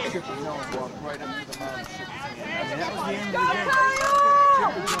 Johnny. walked right up to the mound. I mean, that was the end of the game.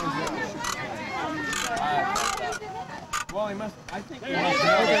 Well, he must. I think he must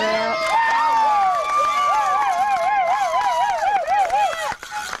have figured it out.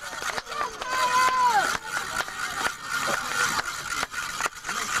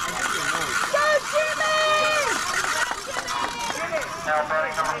 Now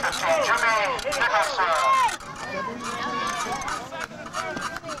batting number 15, Jimmy Nicholson.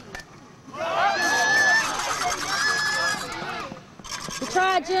 You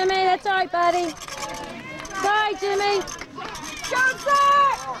tried, Jimmy. That's all right, buddy. Sorry, Jimmy.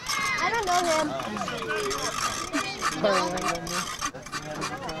 I don't know him.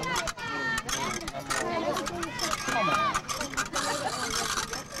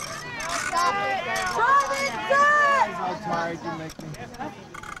 How tired you make me.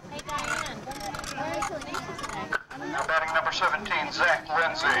 Now batting number 17, Zach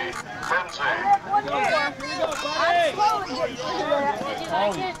Lindsay.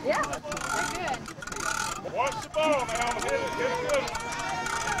 Watch the ball now. Hit it good.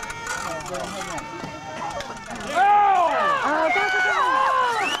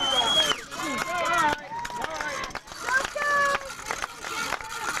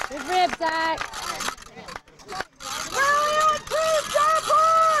 Good rib, Zach.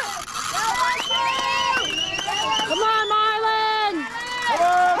 Come on, Marlon.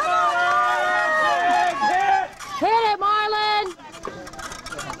 Hit it, Marlon.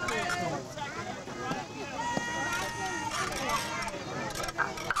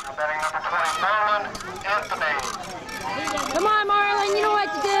 Now batting number 20, Marlon Anthony. Come on, Marlon. You know what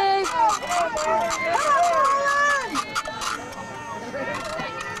to do.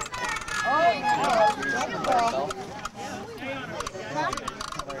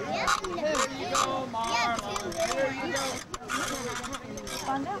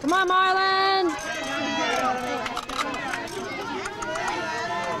 Come on, Marlon.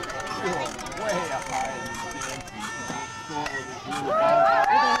 Way up high in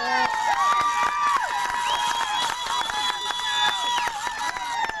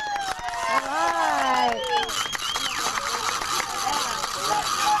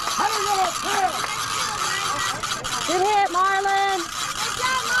Good hit, Marlon.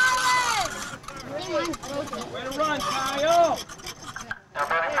 Way to run, Kyle. Now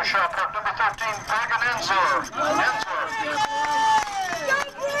batting for Shopper, number 13, Brigham Enzer. Good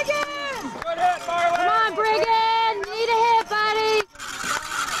hit, Marlon. Come on, Brigham. Need a hit, buddy.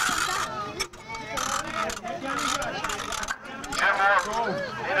 Jim Moore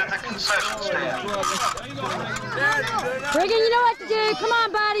needed the concession stand. Brigham, you know what to do. Come on,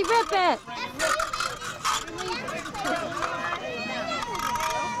 buddy. Rip it.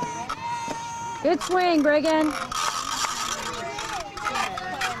 Good swing, Brigham.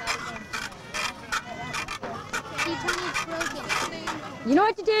 You know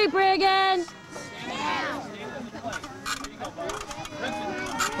what to do, Brigham.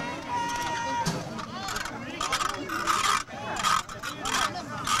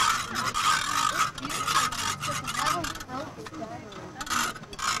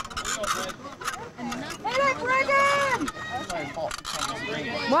 Hit it, Brigham!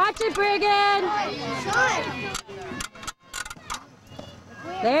 Watch it, Brigham.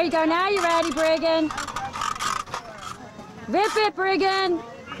 There you go. Now you're ready, Brigham. Rip it, Brigham.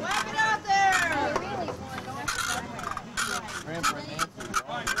 Whack it out there! Grandpa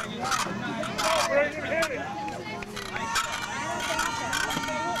Nancy.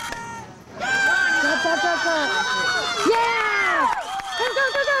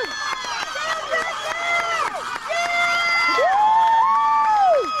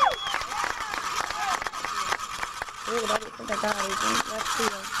 I got it in left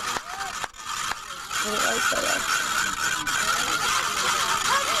field. Put it right there.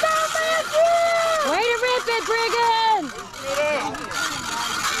 Way to rip it, Brigham!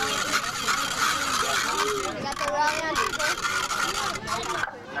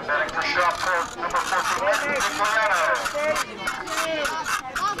 And betting for shot put number 14, Mariano.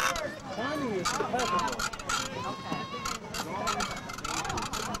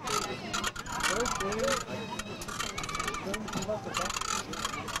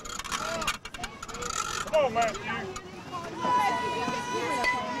 Come on, Matthew.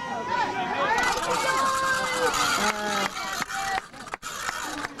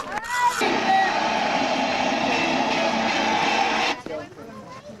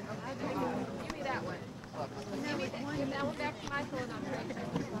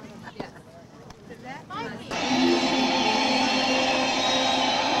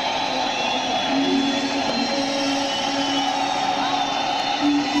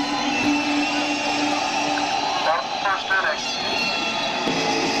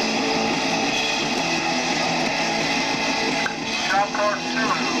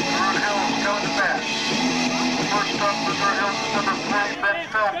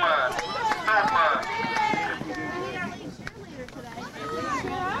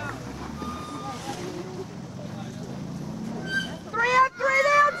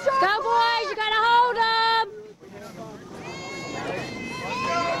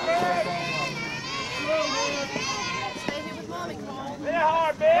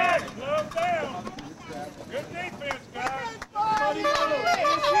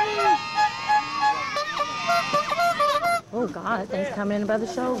 Oh God, things coming in by the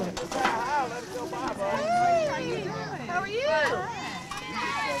shoulder. How are you?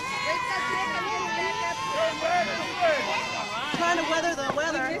 Trying to weather the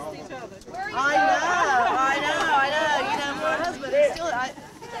weather. I know. You know, my husband is still. I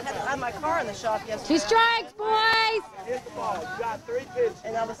had my car in the shop yesterday. 2 strikes, boys! Hit the ball. You got 3 pitches.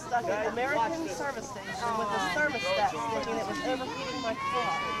 And I was stuck at the American service station with the thermostat sticking. It was overheating my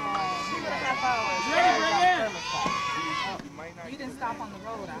car. 2.5 hours. You didn't stop on the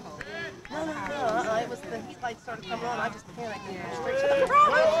road, I hope. No. It was the heat lights started coming on. I just panicked and went straight to the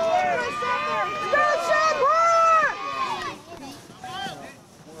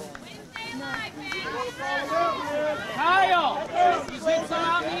Kyle, you sit some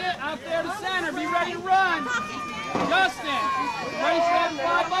out there to center. Be ready to run. Justin, ready for that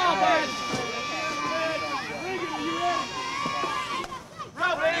fly ball, bud.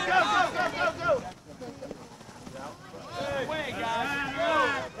 Ready, go. Away, guys.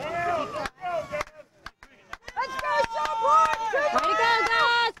 Let's go, Shawboy! Way to go,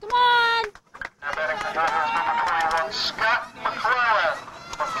 guys! Come on! Now betting for Dodgers number 21, Scott McClellan.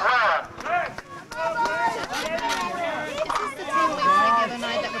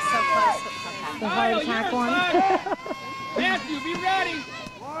 The heart attack one. Matthew, be ready.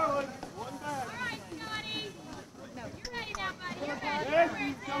 One back. No, you're ready now, buddy. You're ready.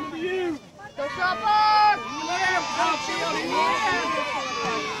 Matthew, coming to you. Go, Shawboy!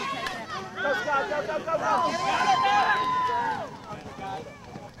 Go, Scott, go.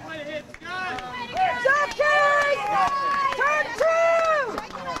 Jump kick! Turn 2!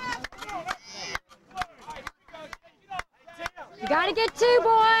 You gotta get 2,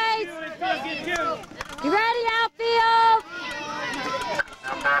 boys! You ready, outfield?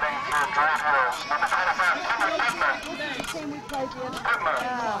 Now batting for Drive Hills, number 25,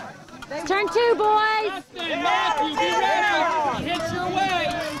 Goodman. Turn 2, boys! Matthew, be ready. Hit your way.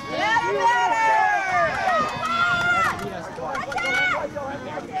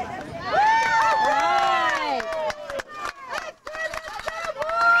 Right.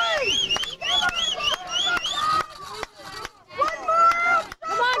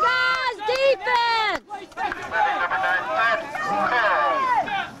 Come on, guys, defense!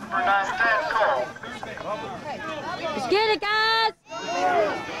 Number 9, Ted Cole. Let's get it, guys!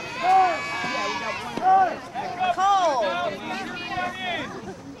 Cole.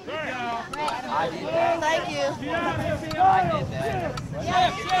 Thank you.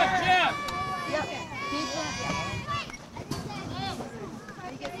 Jeff.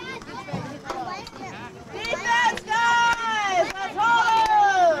 Defense, guys! Let's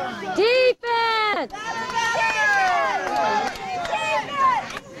hold! Defense!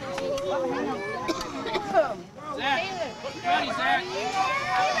 Zach, ready, Zach.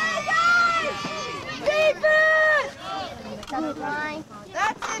 Defense!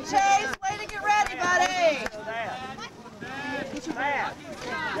 That's it, Chase. Way to get ready, buddy. Matt,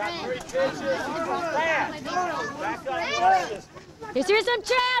 got 3 pitches. Matt, back up closest. Here's some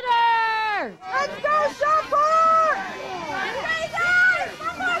chatter! Let's go, Shawboy!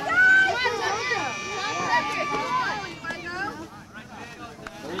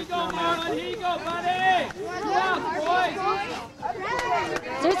 Here you go, Marlon. Here you go, buddy. Good job, boys.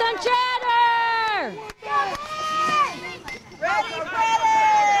 Do some chatter! Ready,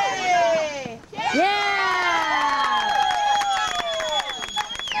 ready! Yeah!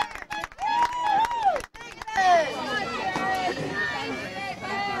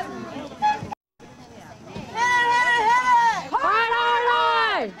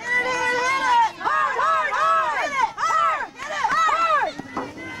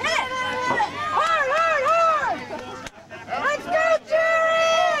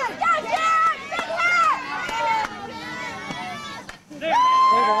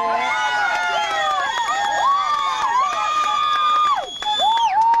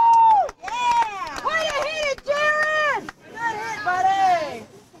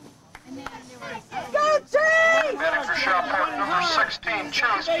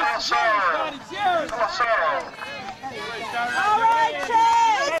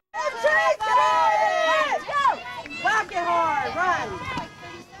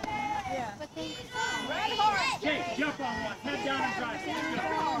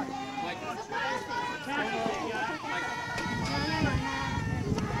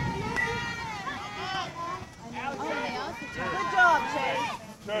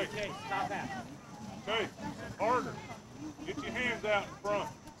 Chase, stop that. Chase, harder. Get your hands out in front.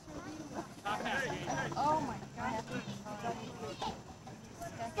 Oh my God.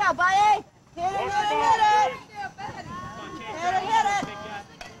 Let's go, buddy. Hit it, hit it, hit it. Hit it, hit it.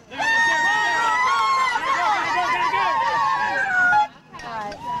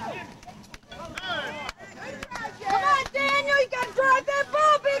 Come on, Daniel. You got to drive that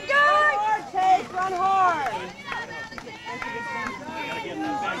ball, big guy. Run hard, Chase. Run hard.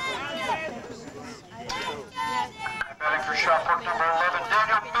 Batting for shot put number 11,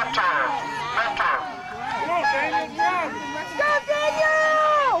 Daniel Mentor. Mentor. Come on, Daniel, drive. Let's go,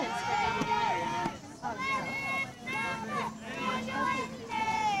 Daniel!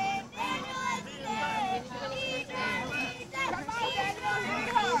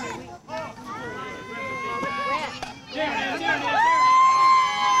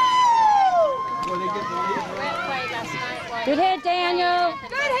 Good hit, Daniel.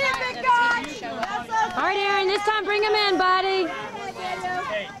 Good hit, big guy. All right, Aaron, this time bring him in, buddy. Go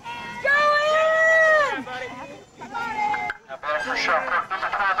in! Batting for shot put number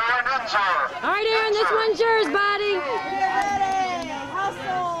 12, Aaron Enzor. All right, Aaron, this one's yours, buddy. Get ready.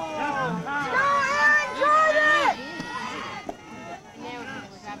 Hustle. Go, Aaron. Drive it.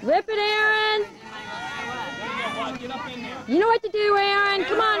 Rip it, Aaron. You know what to do, Aaron.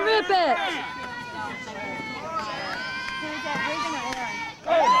 Come on, rip it.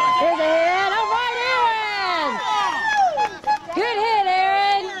 Here's a hit. All right, Aaron. Good hit,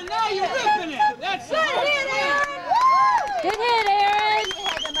 Aaron. Now you're ripping it. That's Good hit, Aaron. Good hit, Aaron.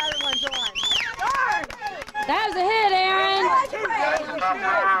 That was a hit, Aaron.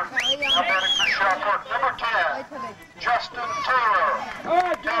 Batting for shot put number 10, Justin Taylor. All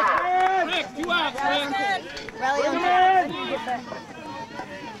right, Justin. Rick, 2 outs, Rick. Rally on two.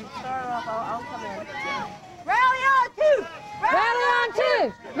 Start off. I'll come in. Rally on two. Rally on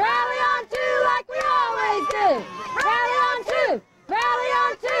two. Rally on two like we always do. Rally on two. Rally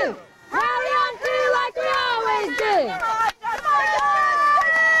on two. Rally on two like we always do. Come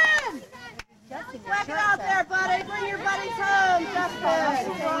on, Justin. Whack it out there, buddy. Bring your buddies home, Justin.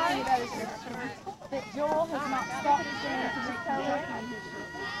 That Joel has not stopped singing to just tell her.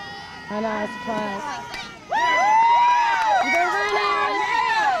 I know, I was surprised. You better run, Aaron.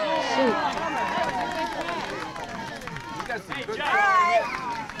 Shoot.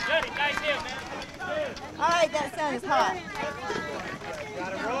 All right, that sun is hot.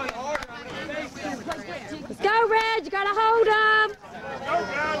 Let's go, Red. You got to hold him.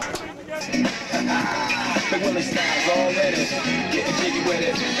 The Willie style's already getting jiggy with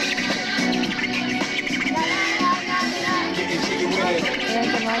it. Getting jiggy with it.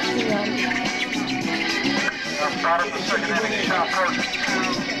 Start of the second inning, shot first.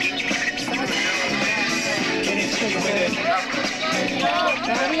 Getting jiggy with it.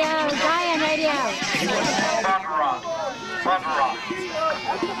 Radio, Zion, radio. Bondurant.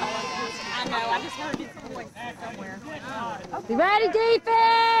 I know, I just heard his voice somewhere. Be ready,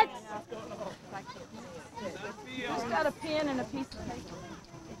 defense. Just got a pen and a piece of paper.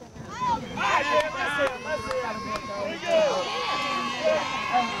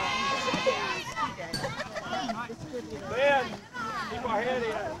 Ben, keep our head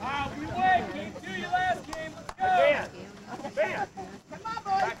in. We win. Keep do your last game. Let's go. Ben. Come on,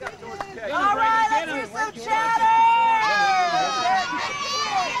 boys. Back up towards the cage. All right, let's do some chatter.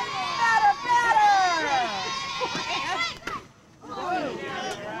 Better, better.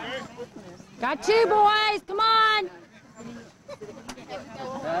 Got 2 boys, come on.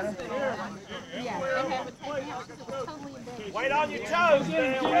 Wait on your toes,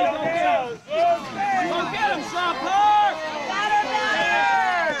 man. Wait on your toes. Go get him, Shopper! Better.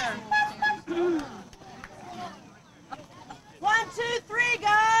 1, 2, 3,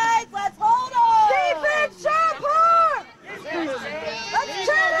 guys. Let's hold on. Defense, Shopper! Let's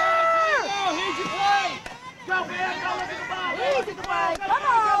cheer! Here's your play! Go, man. Go look at the ball. Easy, boy. Come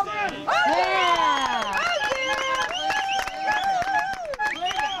on. Yeah!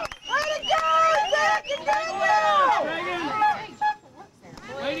 Way to go, Zach and Daniel!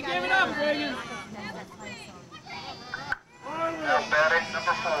 Way to give it up, Reagan! Now batting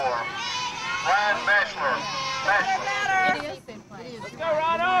number 4, Ryan Bachelor. Let's go,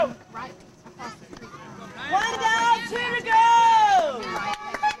 Rado. 1 down, 2 to go.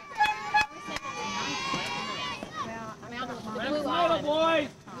 Minnesota, boys!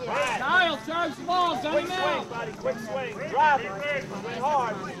 Kyle, charge the ball, gun Quick him swing, out! buddy. Quick swing. Drive it. Swing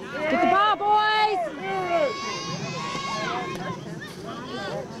hard. Get the ball, boys!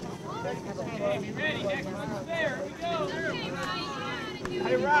 Okay, be ready, next one's there, here we go!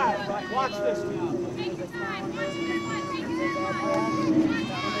 Hey, Ryan, watch this now.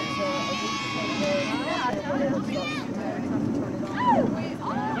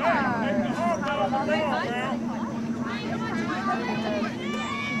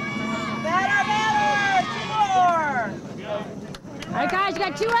 Better, 2 more. All right, guys, you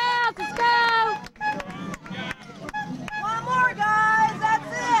got 2 outs. Let's go. 1 more, guys. That's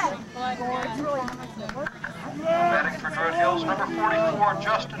it. Batting for Druid Hills, number 44,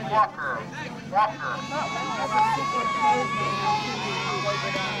 Justin Walker.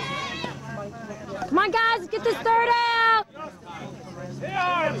 Come on, guys, let's get this 3rd out. Here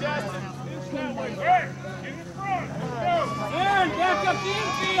are Justin. Aaron, back up the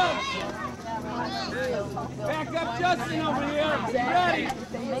infield! Back up Justin over here, be ready!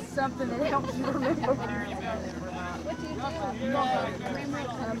 Make something that helps you remember.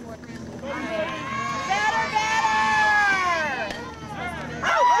 Better.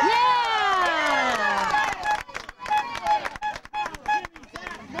 Yeah!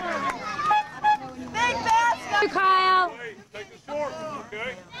 Big basket. Kyle. Take the short one,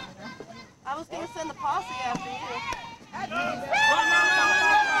 okay? I was going to send the posse after you.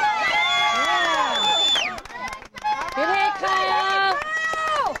 Good hit, Kyle.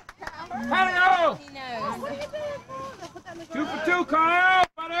 Kyle! 2 for 2, Kyle,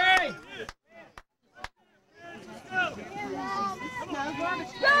 buddy!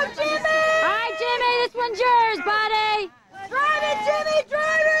 Go, Jimmy! All right, Jimmy, this one's yours, buddy. Drive it, Jimmy,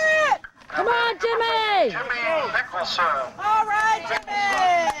 drive it! Come on, Jimmy. Jimmy Nicholson. All right,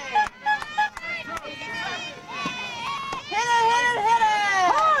 Jimmy! Hit it!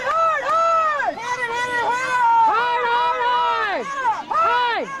 Hard! Hit it!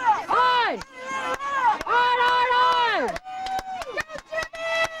 Hard. Go,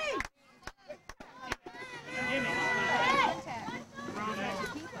 Jimmy!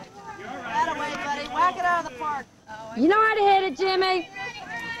 That away, buddy. Whack it out of the park. You know how to hit it, Jimmy.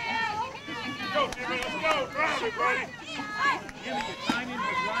 Go, Jimmy, let's go. Drive it, buddy. Jimmy, your timing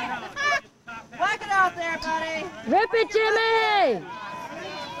was right on. Whack it out there, buddy. Rip it, Jimmy.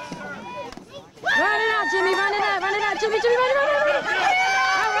 Run it out, Jimmy. Run it out, Jimmy. Run it out.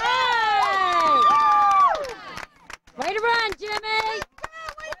 All right. Way to run, Jimmy.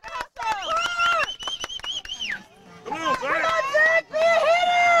 Come on, Zach. Zach, be a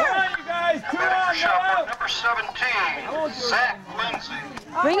hitter! Come on, you guys, 2 Batting for on Shopwood, now! number 17, Zach Lindsay.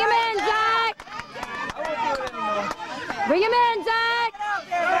 Bring him in, Zach. I won't do it anymore. Bring him in, Zach. Get out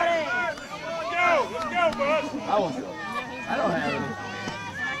there, buddy. Let's go, bud. I won't do it. I don't have any.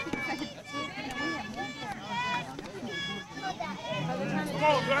 Come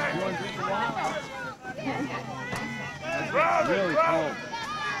on, Zach. You want to drink the water? Drive it, Really drive cold. it.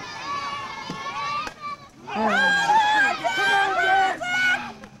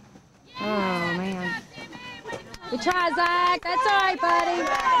 Oh, man. Good try, Zach. That's all right, buddy.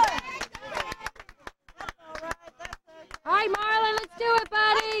 All right, Marlon, let's do it,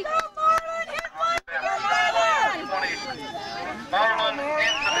 buddy. Marlon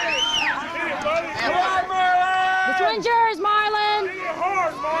Anthony. Hit it, buddy. Come on, Marlon! This one's yours, Marlon. Hit it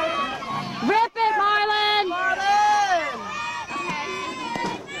hard, Marlon. Rip it, Marlon.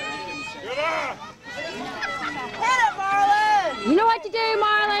 Good eye. Hit it, Marlon. You know what to do,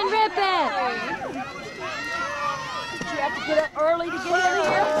 Marlon. Rip it. Did you have to get up early to get him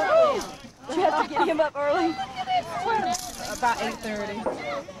here? Did you have to get him up early? About 8:30.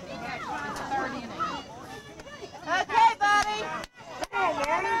 Okay, buddy. Come on,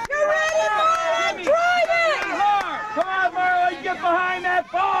 Marlon. You ready, Marlon? behind that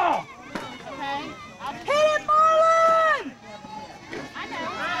ball. Okay. Hit it, Marlon! I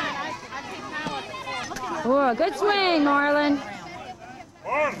take Kyle at the floor. Oh, good swing, Marlon.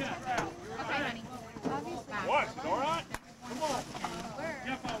 Marlon. What? Is it all right?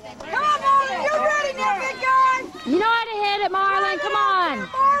 Come on, Marlon, you're ready now, big guy! You know how to hit it, Marlon. Come on.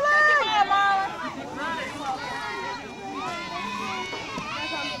 Marlon! Come on, Marlon!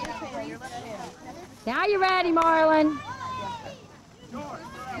 Now you're ready, Marlon. Come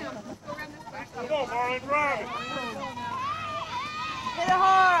on, Marlon, drive it. Hit it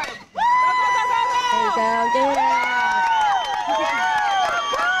hard! There you go. Get it.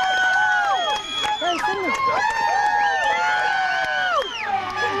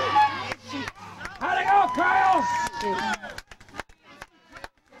 How'd it go, Kyle?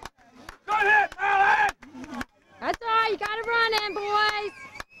 Good hit, Marlon! That's all right. You got to run in, boys.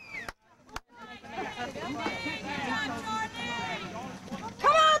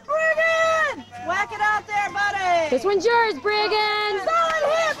 Come on, Briggan! Whack it out there, buddy! This one's yours, Briggan. Solid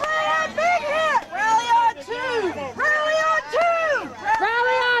hit, Briggan! Big hit! Rally on two! Rally on two!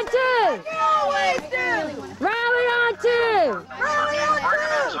 Rally on two. Like you always do! Rally on two. Rally on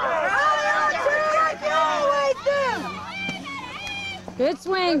two! Rally on two like you always do! Good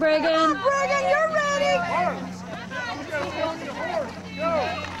swing, Briggan. Come on, Briggan, you're ready!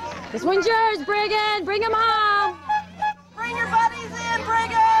 This one's yours, Briggan. Bring him home. Bring your buddies in,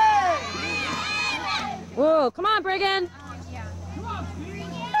 Briggan! Whoa, come on, Briggan.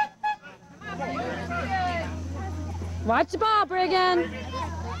 Watch the ball, Briggan.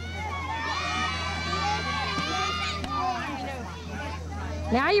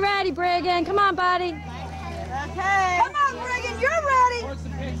 Now you're ready, Briggan. Come on, buddy. Okay. Come on, Briggan, you're ready!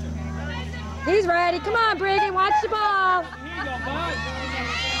 He's ready. Come on, Briggan. Watch the ball.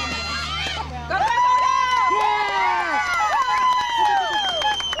 Go, go, go, go! Yeah.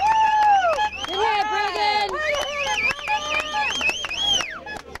 Good hit, Briggan.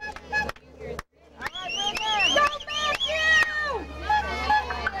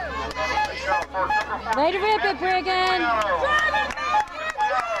 Way to rip it, Briggan.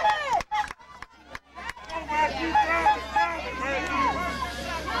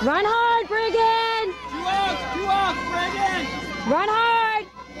 Run hard, Briggan. Two outs, Briggan. Run hard.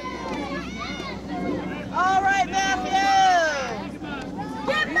 All right, Matthew!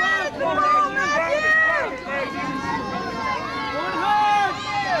 Get back to the ball, Matthew! Going hard.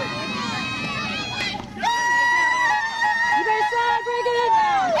 You better slide, Briggan.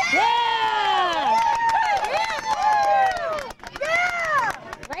 Yeah. Yeah!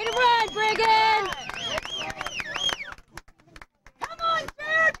 Way to run, Briggan. Come on,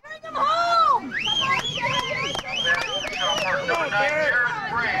 Jared! Bring him home! Go,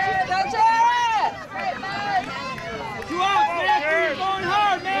 Jared! Two outs, Matthew. Going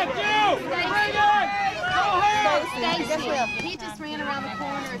hard, Matthew. Bring it. Go hard. Stacy, he just ran around the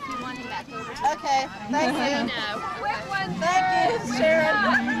corner if you want him back over. Okay, thank you. No. Quick one. Thank you, Sharon.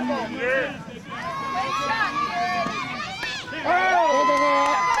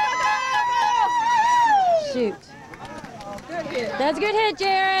 Shoot. That's a good hit,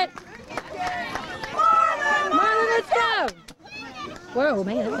 Jared. Marlon, let's go. Whoa,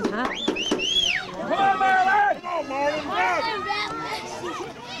 man, that was hot. Come on, Marlon! Come on, Marlon!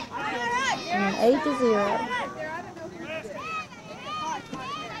 And 8-0.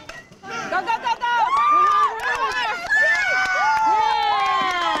 Go, go, go, go!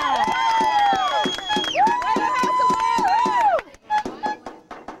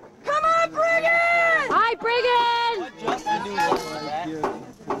 Come on, Briggan! Hi, Briggan!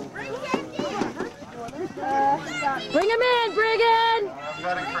 Bring him in, Briggan!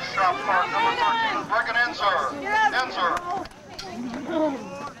 Batting for Shop Park, number 13, Briggan Enzer. Enzer.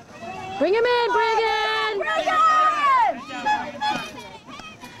 Bring him in, Briggan!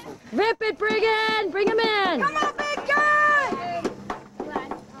 Rip it, Briggan! Bring him in! Come on, big guy!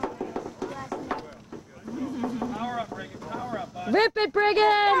 Power up, Briggan. Power up, bud. Rip it,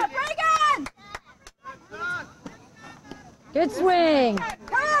 Briggan! Briggan! Good swing. Come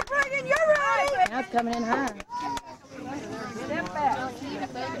on, Briggan, you're ready! Now it's coming in high. Step back.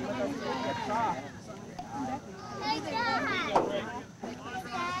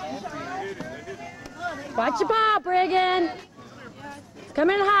 Watch your ball, Briggan. It's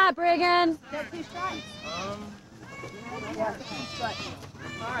coming in high, Briggan. Yeah, 2 strikes.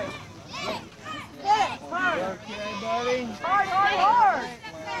 All right. Hit it, hard. Okay, buddy. Hard, hard, hard.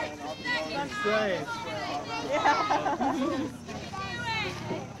 That's great. Yeah.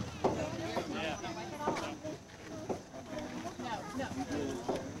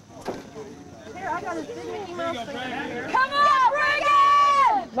 Here, I got his big Mickey Mouse thing. Come on, Briggan!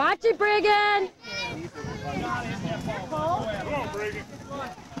 Watch it, Brigham. Come on, Brigham.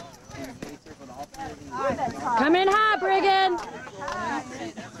 Come in high, Brigham.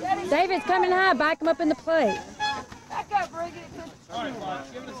 David's coming high. Back him up in the plate. Back up, Brigham.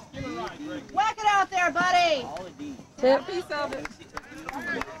 Whack it out there, buddy. Tip. Piece of it.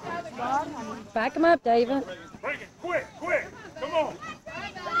 Back him up, David. Brigham, quick, quick. Come on.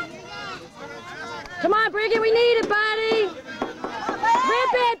 Come on, Brigham. We need it, buddy.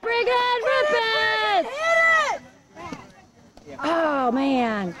 Rip it, Brigham. Rip it. Hit it. Oh,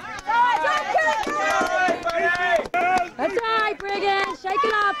 man. That's all right, Brigham. Shake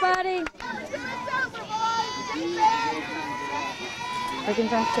it off, buddy.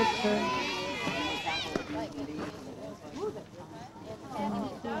 Brigham's on picture.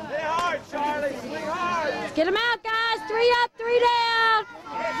 Stay hard, Charlie. Swing hard. Let's get him out, guys. 3 up, 3 down.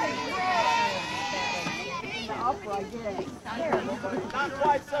 Not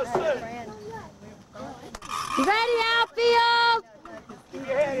quite so soon. You ready, outfield? Keep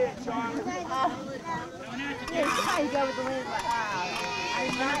your head in, Charlie.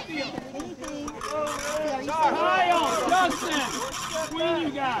 High on, Justin. Between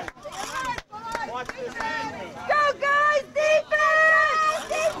you guys. Watch this hand move. Go, guys! Defense!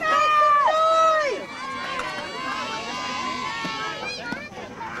 Defense!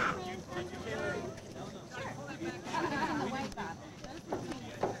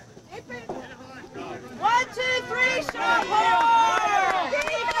 One, two, three, shot!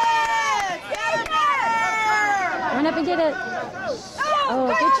 Defense! Get him there! Run up and get it. Oh,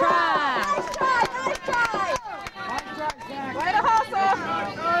 good try. Nice try! Nice try! Way to hustle!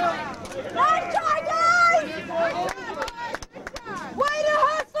 Nice try, guys! Way to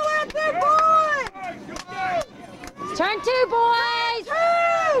hustle out there, boys! It's turn 2, boys.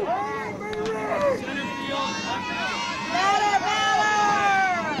 Better, better!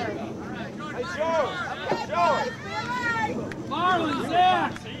 Hey, Joe. Joe. Marlon,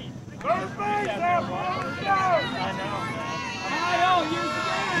 Zach. Third base, there, Marlon. Go. I know. Hi-yo, here's the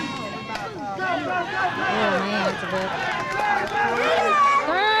game. Go, go, go, go. Oh, man, that's a bit.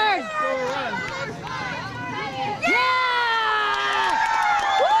 Third. Yeah!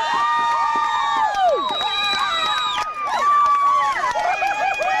 Woo!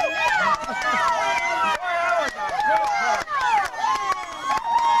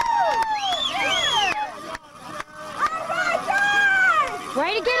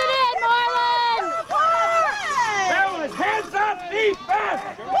 Way to get it in, Marlon! That was hands up defense.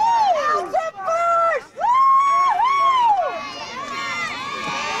 Out to first!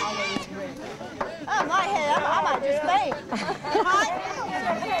 Oh, my head, I might just faint.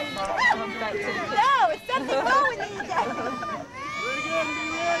 No, it's something wrong with you.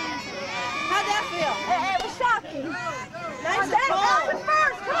 How'd that feel? It was shocking. Nice ball. Out to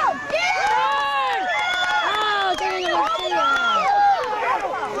first, come on. Oh, dang it, let's see that.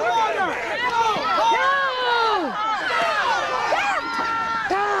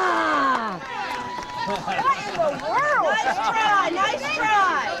 Nice try, nice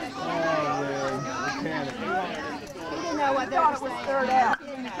try. He didn't know what that was third out.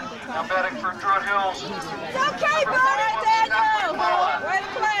 Now batting for Druid Hills. It's okay, buddy, Daniel. Way to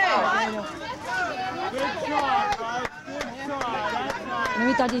play. Good job, guys. Good job. That's nice.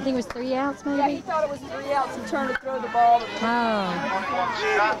 Maybe thought, do you think it was 3 outs, maybe? Yeah, he thought it was 3 outs and turned to throw the ball. Oh.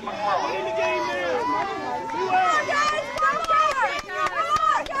 Scott McClellan. In the game now. Come on, guys, come on,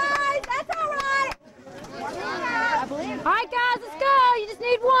 guys, that's all right. All right, guys, let's go. You just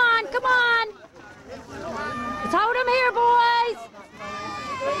need 1. Come on. Let's hold them here, boys.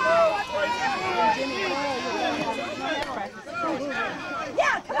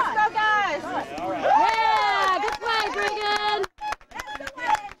 Yeah, come on. Let's go, guys. Yeah, good play, Brigham. That's the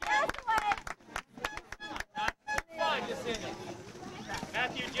way. That's the way.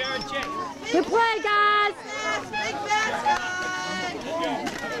 Matthew, Jared, Chase. Good play, guys. Big bats, guys.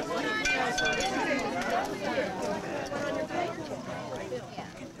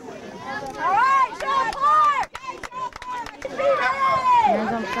 All right, Sean Clark.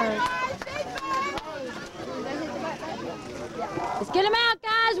 Hands on first. Let's get him out,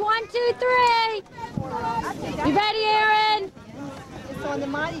 guys. 1, 2, 3. You ready, Aaron? It's on the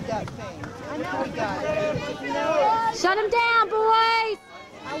Mighty Duck thing. I know we got it. You know, Shut him down, boys.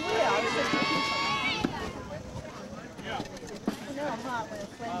 I will. You know I'm hot when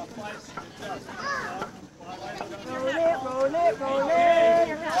it's roll it, roll it, roll it.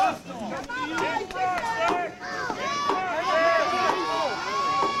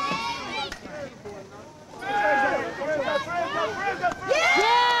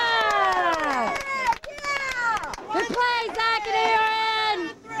 Yeah! Good play, Zach and Aaron.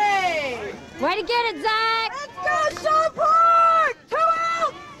 Way to get it, Zach! Let's go, Shawport! 2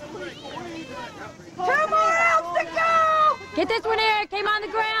 out! 2 more outs to go! Get this one, Eric. Came on the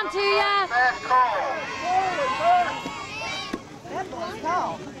ground to ya. That ball's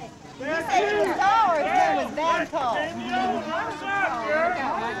tall. You said he was tall or his name was bad tall?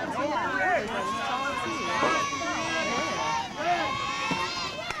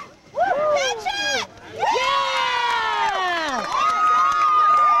 Pitch it! Yeah!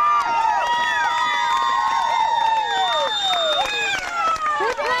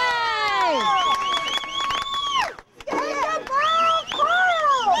 Good play!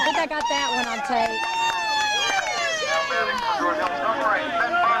 I think I got that one on tape.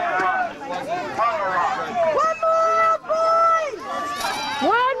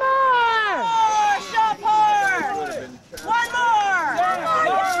 One more! Shawport! One more!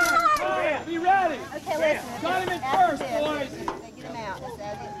 Be ready. Okay, listen. Got him in first, boys. They get him out.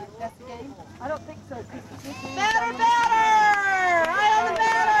 That's the game? I don't think so. Batter, batter! Eye on the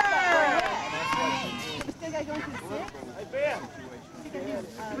batter! We still got to go into the 6th? Hey, Ben.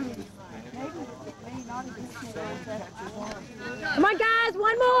 Come on, guys.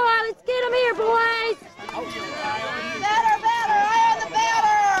 One more. Let's get them here, boys. Batter, batter! Eye on the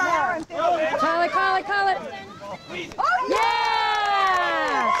batter! Call it, call it, call it. Oh,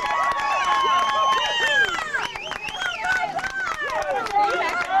 Yeah!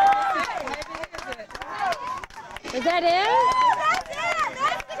 Is that it?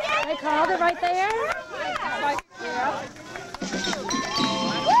 They called it right there?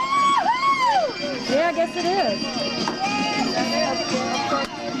 Yeah, I guess it is.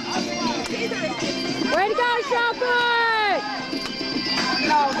 Way to go, Shawport!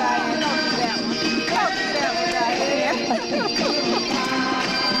 No, Diane, don't do that one. Don't do that one, Diane.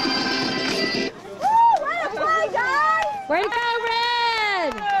 Woo! Way to play, guys! Way to go,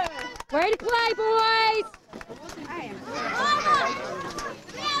 Red! Way to play, boys!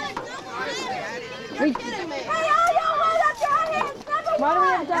 We, Hey, all y'all hold up your hands! why do we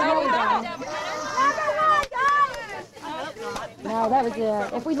have double down? Number 1, guys! No, that was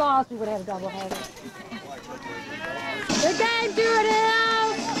it. If we lost, we would have a double header. Good game, Jordan!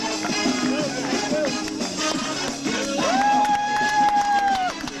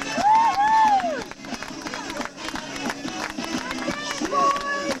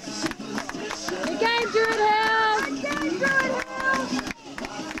 Good game, Jordan! Good game, Jordan!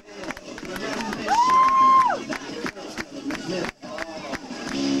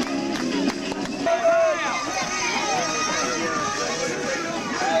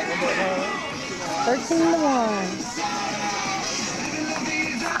 13-1.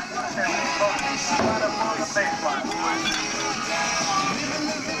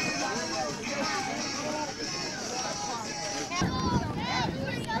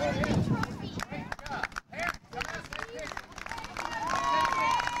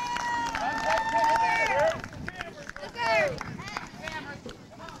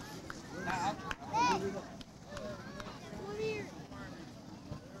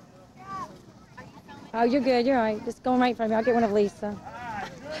 Oh, you're good. You're all right. Just go right in front of me. I'll get one of Lisa.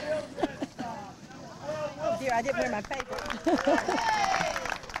 Oh, dear, I didn't wear my paper.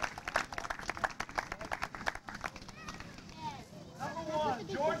 Number 1,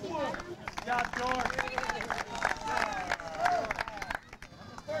 George Wood. Got George.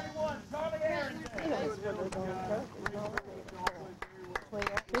 31, Charlie Aaron.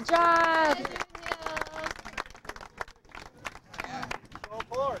 Good job.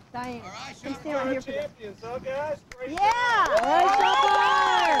 Diane, please stay right here for this. Champions, huh, guys? Great Yeah! All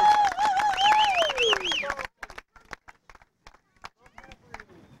right,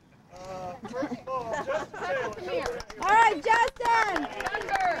 First of all, Justin Taylor. All right, Justin!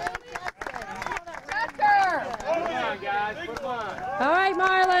 Come on, guys. Come on. All right,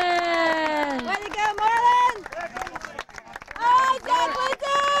 Marlon. Way to go, Marlon! All right, Jack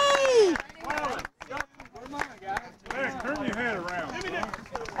Lindsay! Come on, guys. Hey, turn your head around.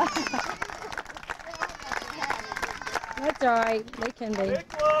 That's all right. They can be. Big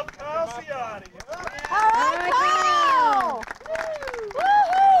love, Kyle Ciani. All right, Kyle!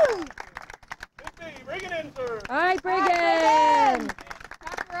 Woohoo! Big B, bring it in, sir. All right, Brigham.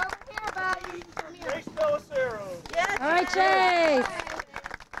 Grace Belisaro. All right, Chase.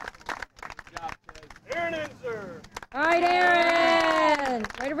 Aaron Enzer. All right, Aaron.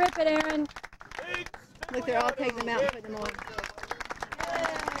 Way to rip it, Aaron. Look, they're all taking them out and putting them on.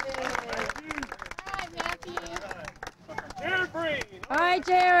 Jared Breen. All right,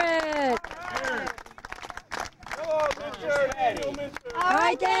 Jared. Hello, Mr. Daniel Minster. All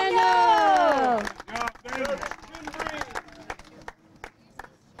right, Daniel. Jim Breen.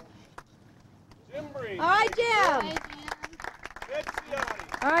 All right, Jim.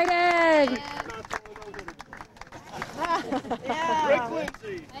 All right, Ed. Rick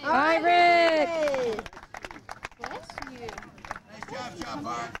Lindsay. All right, Rick. Bless you. Nice job,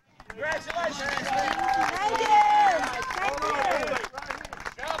 Chopper. Congratulations. Thank you. Thank you.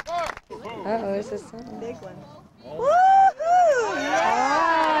 Uh-oh, this is something. Big one. All right.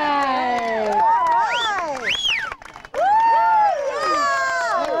 All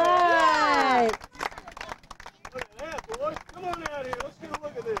right. Look at that, boys. Come on out here. Let's get a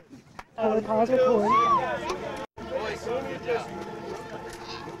look at this. Oh, the call's recording.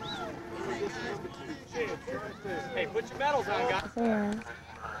 Hey, put your medals on, guys. Yeah.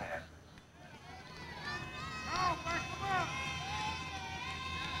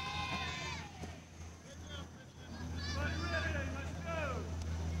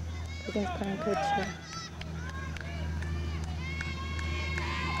 You guys put on a picture.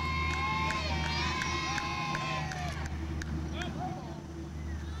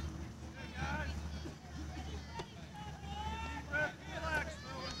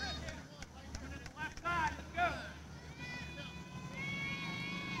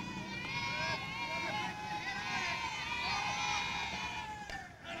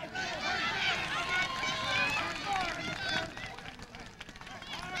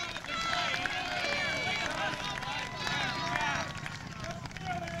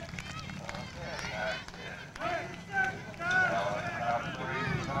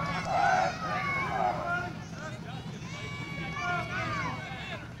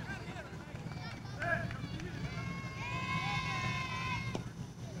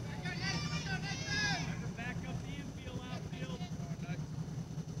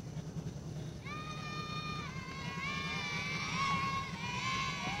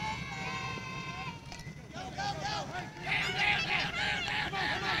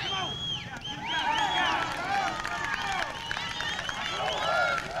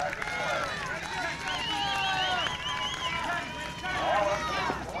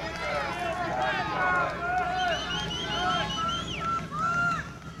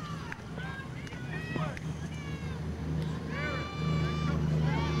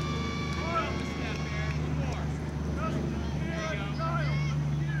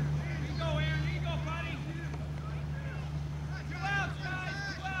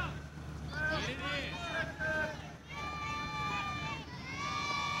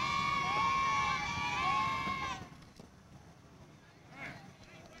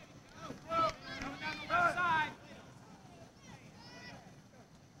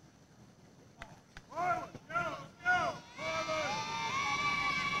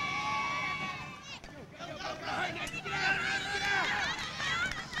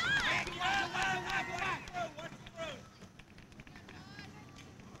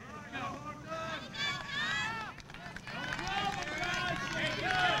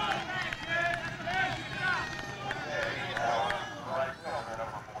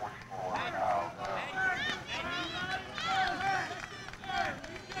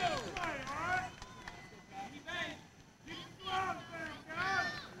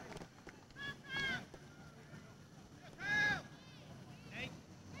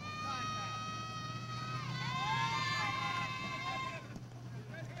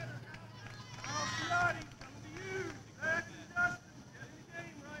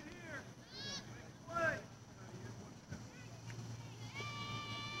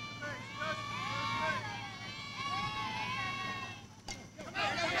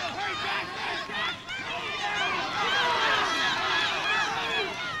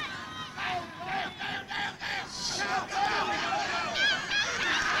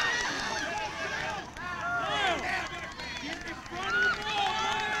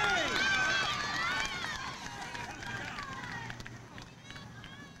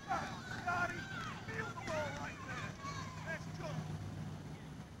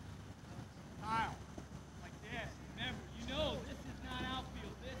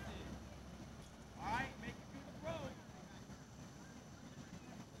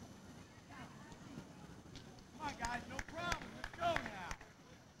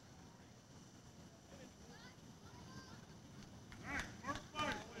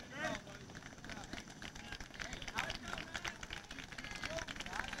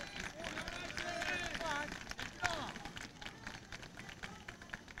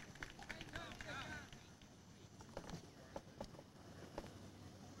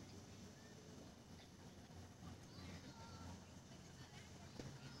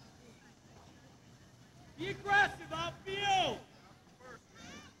 Be aggressive, outfield!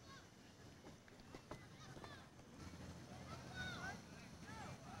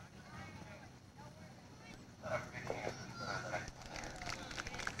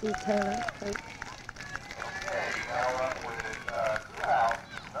 Steve Taylor, coach.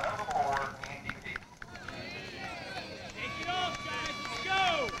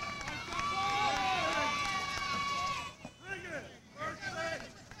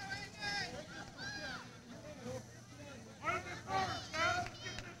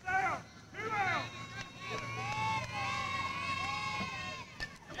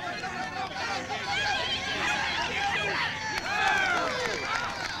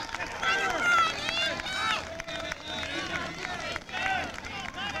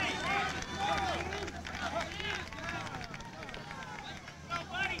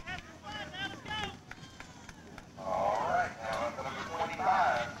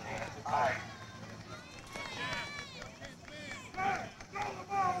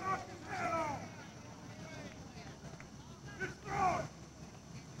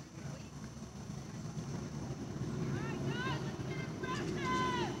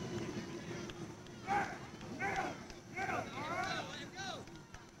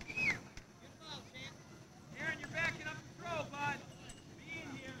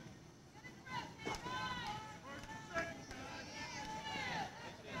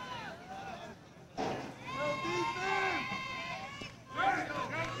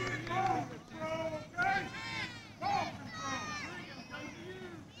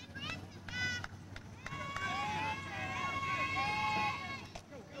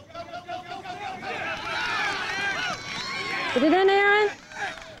 Get it in, Aaron.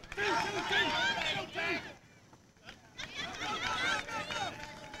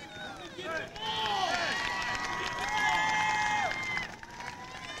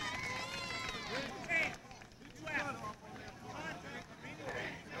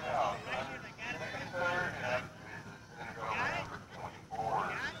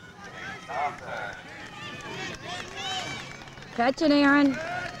 Catch it, Aaron.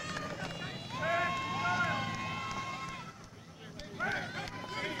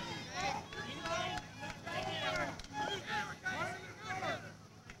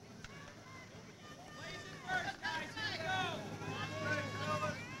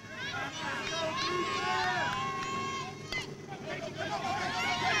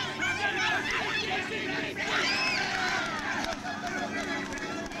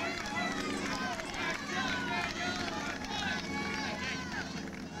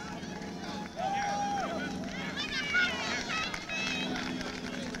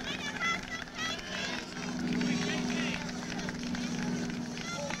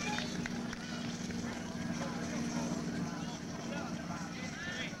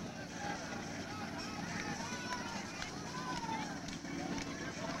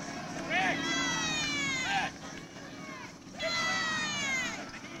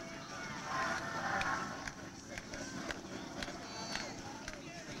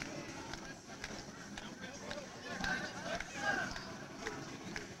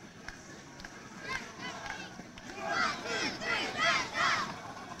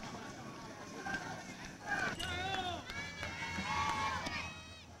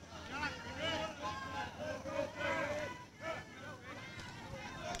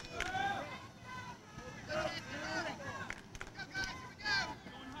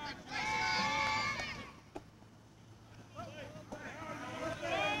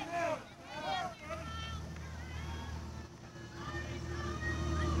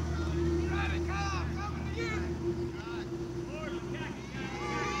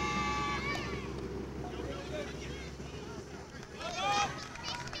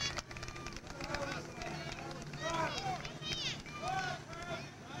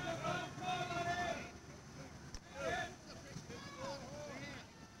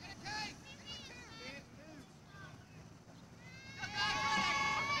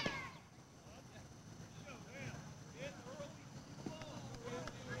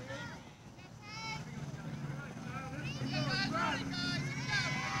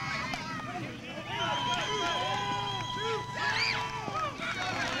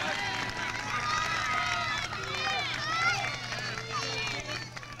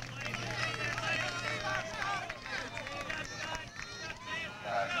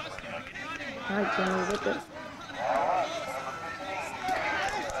 All right, Jenny, with it.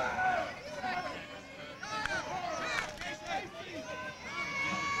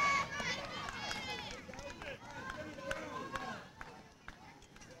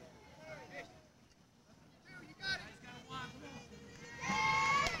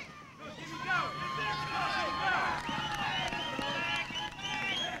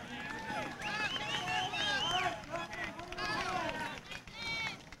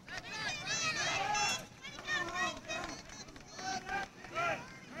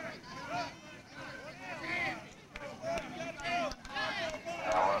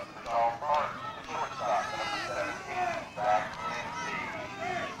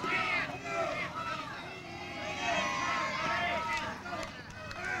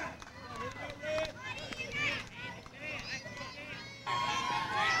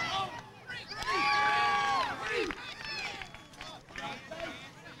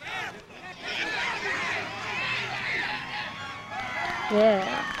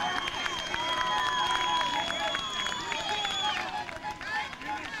 Yeah.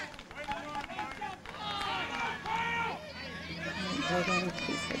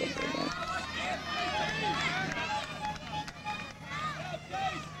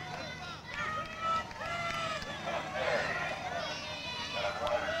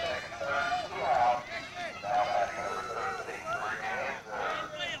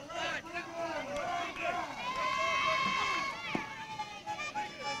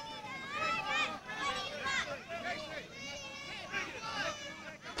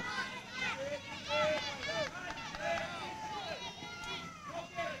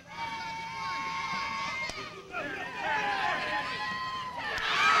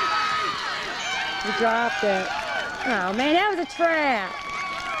 We dropped it. Oh man, that was a trap.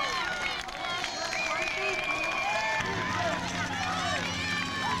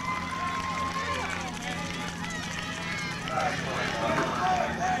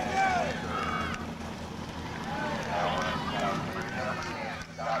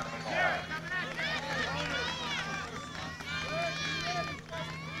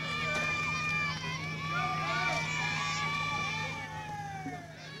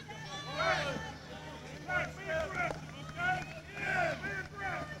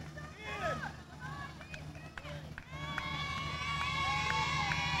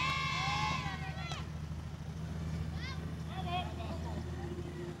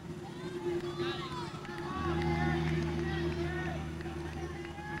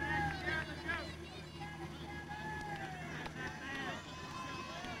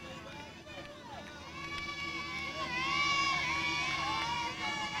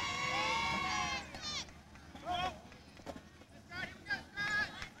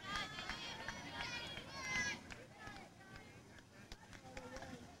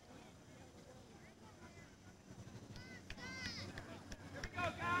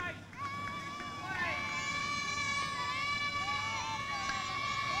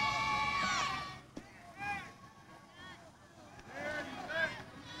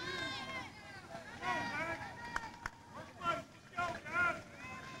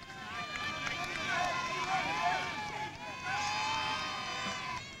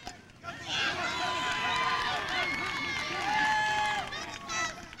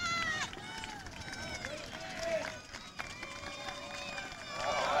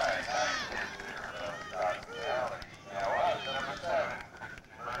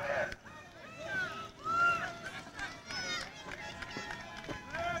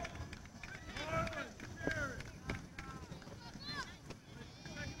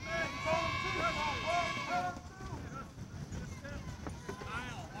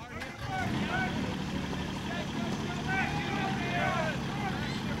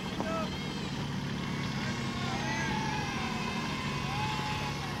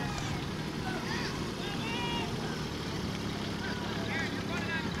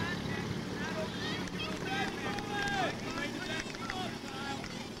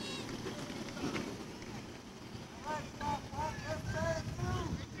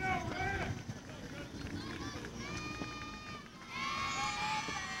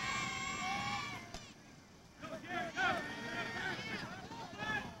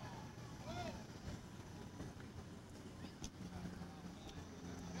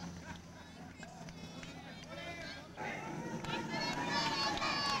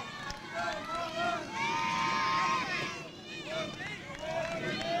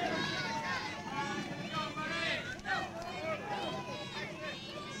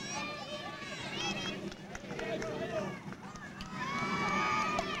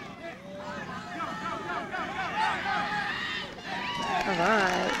 All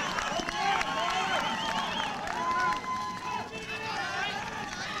right.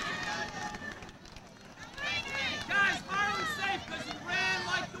 Guys, Harlan's safe because he ran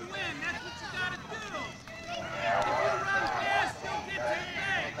like the wind. That's what you gotta do. If you run fast, you'll get to the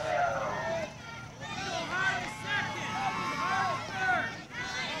edge. So Harlan second, Harlan third.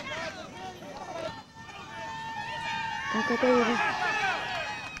 Go, David.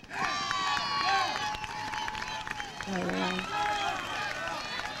 Oh, yeah.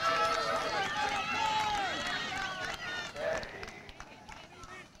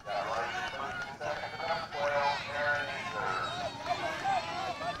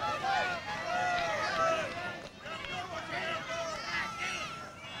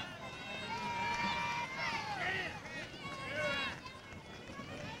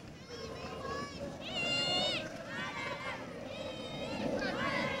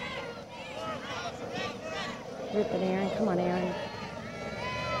 Rip it, Aaron. Come on, Aaron.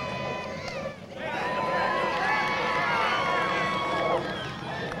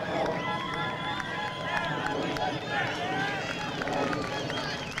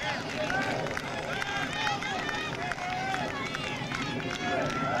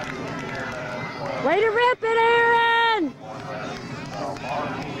 Way to rip it, Aaron!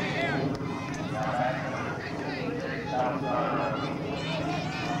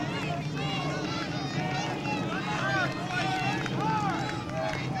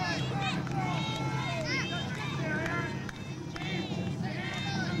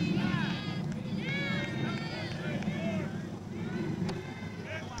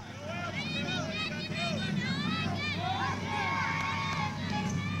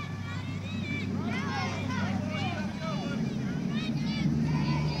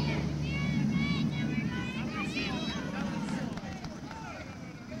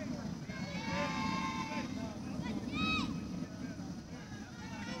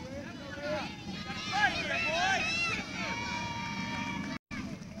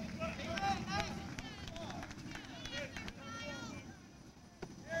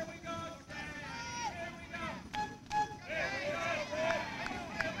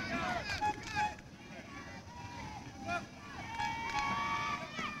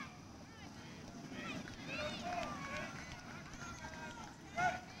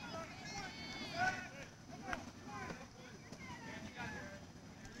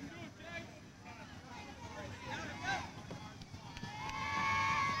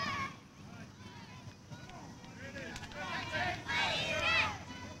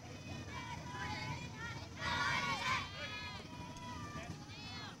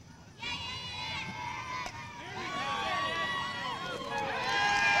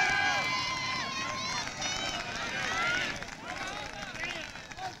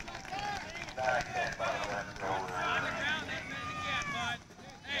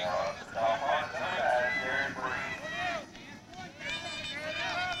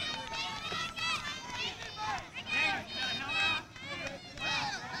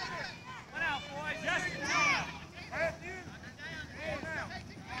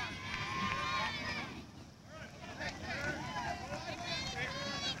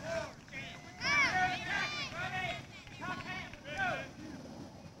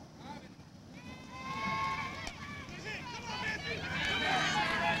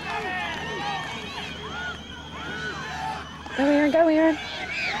 Go, Aaron, go, Aaron.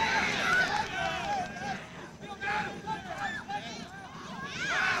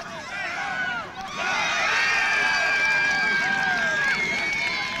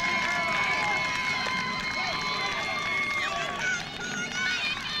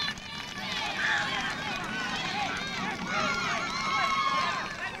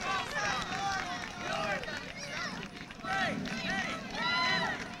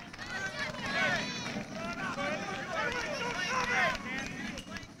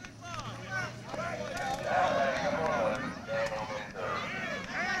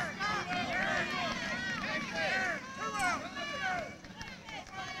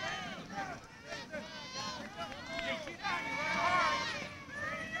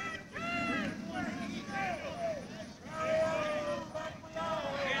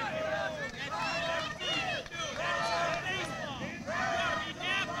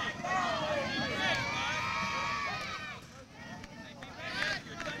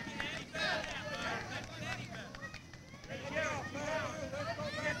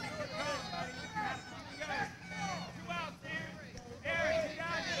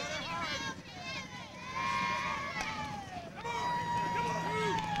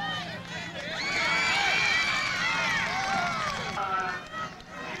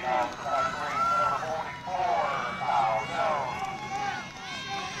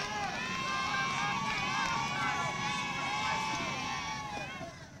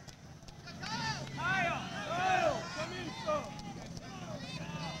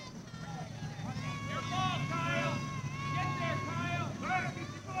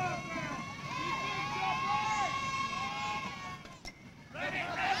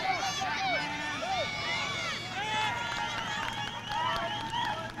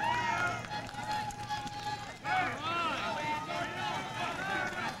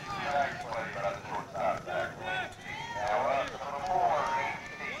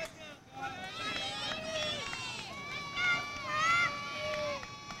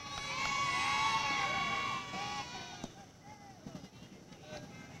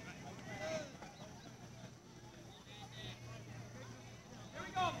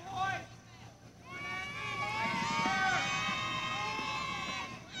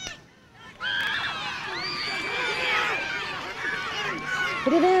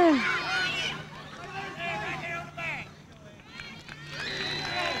 Put it in.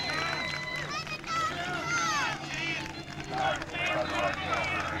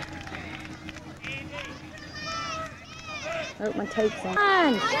 Oh, my tape's on.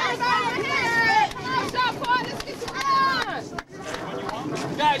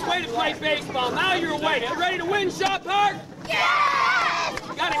 Guys, way to play baseball. Now you're away. Ready to win, Shaw Park? Yes!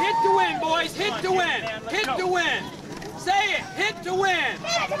 Gotta hit to win, boys. Hit to win. Hit to win. Say it. Hit to win.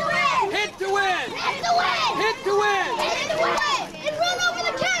 Hit to win! Hit to win. Hit to win! Hit to win. Hit to win! And run over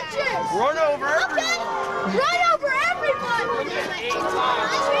the catchers! Run over Okay? Run over everyone!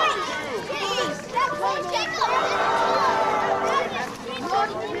 Jeez, that one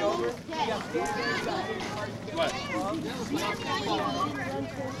What?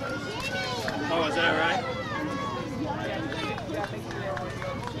 Oh, is that right?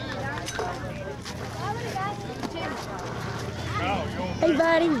 Hey,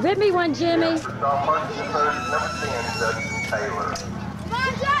 buddy, rip me one, Jimmy. Shaw Park is the first, number 10, Judson Taylor. Come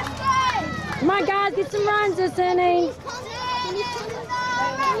on, Justin! Come on, guys, get some runs this inning.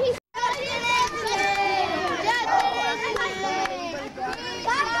 He's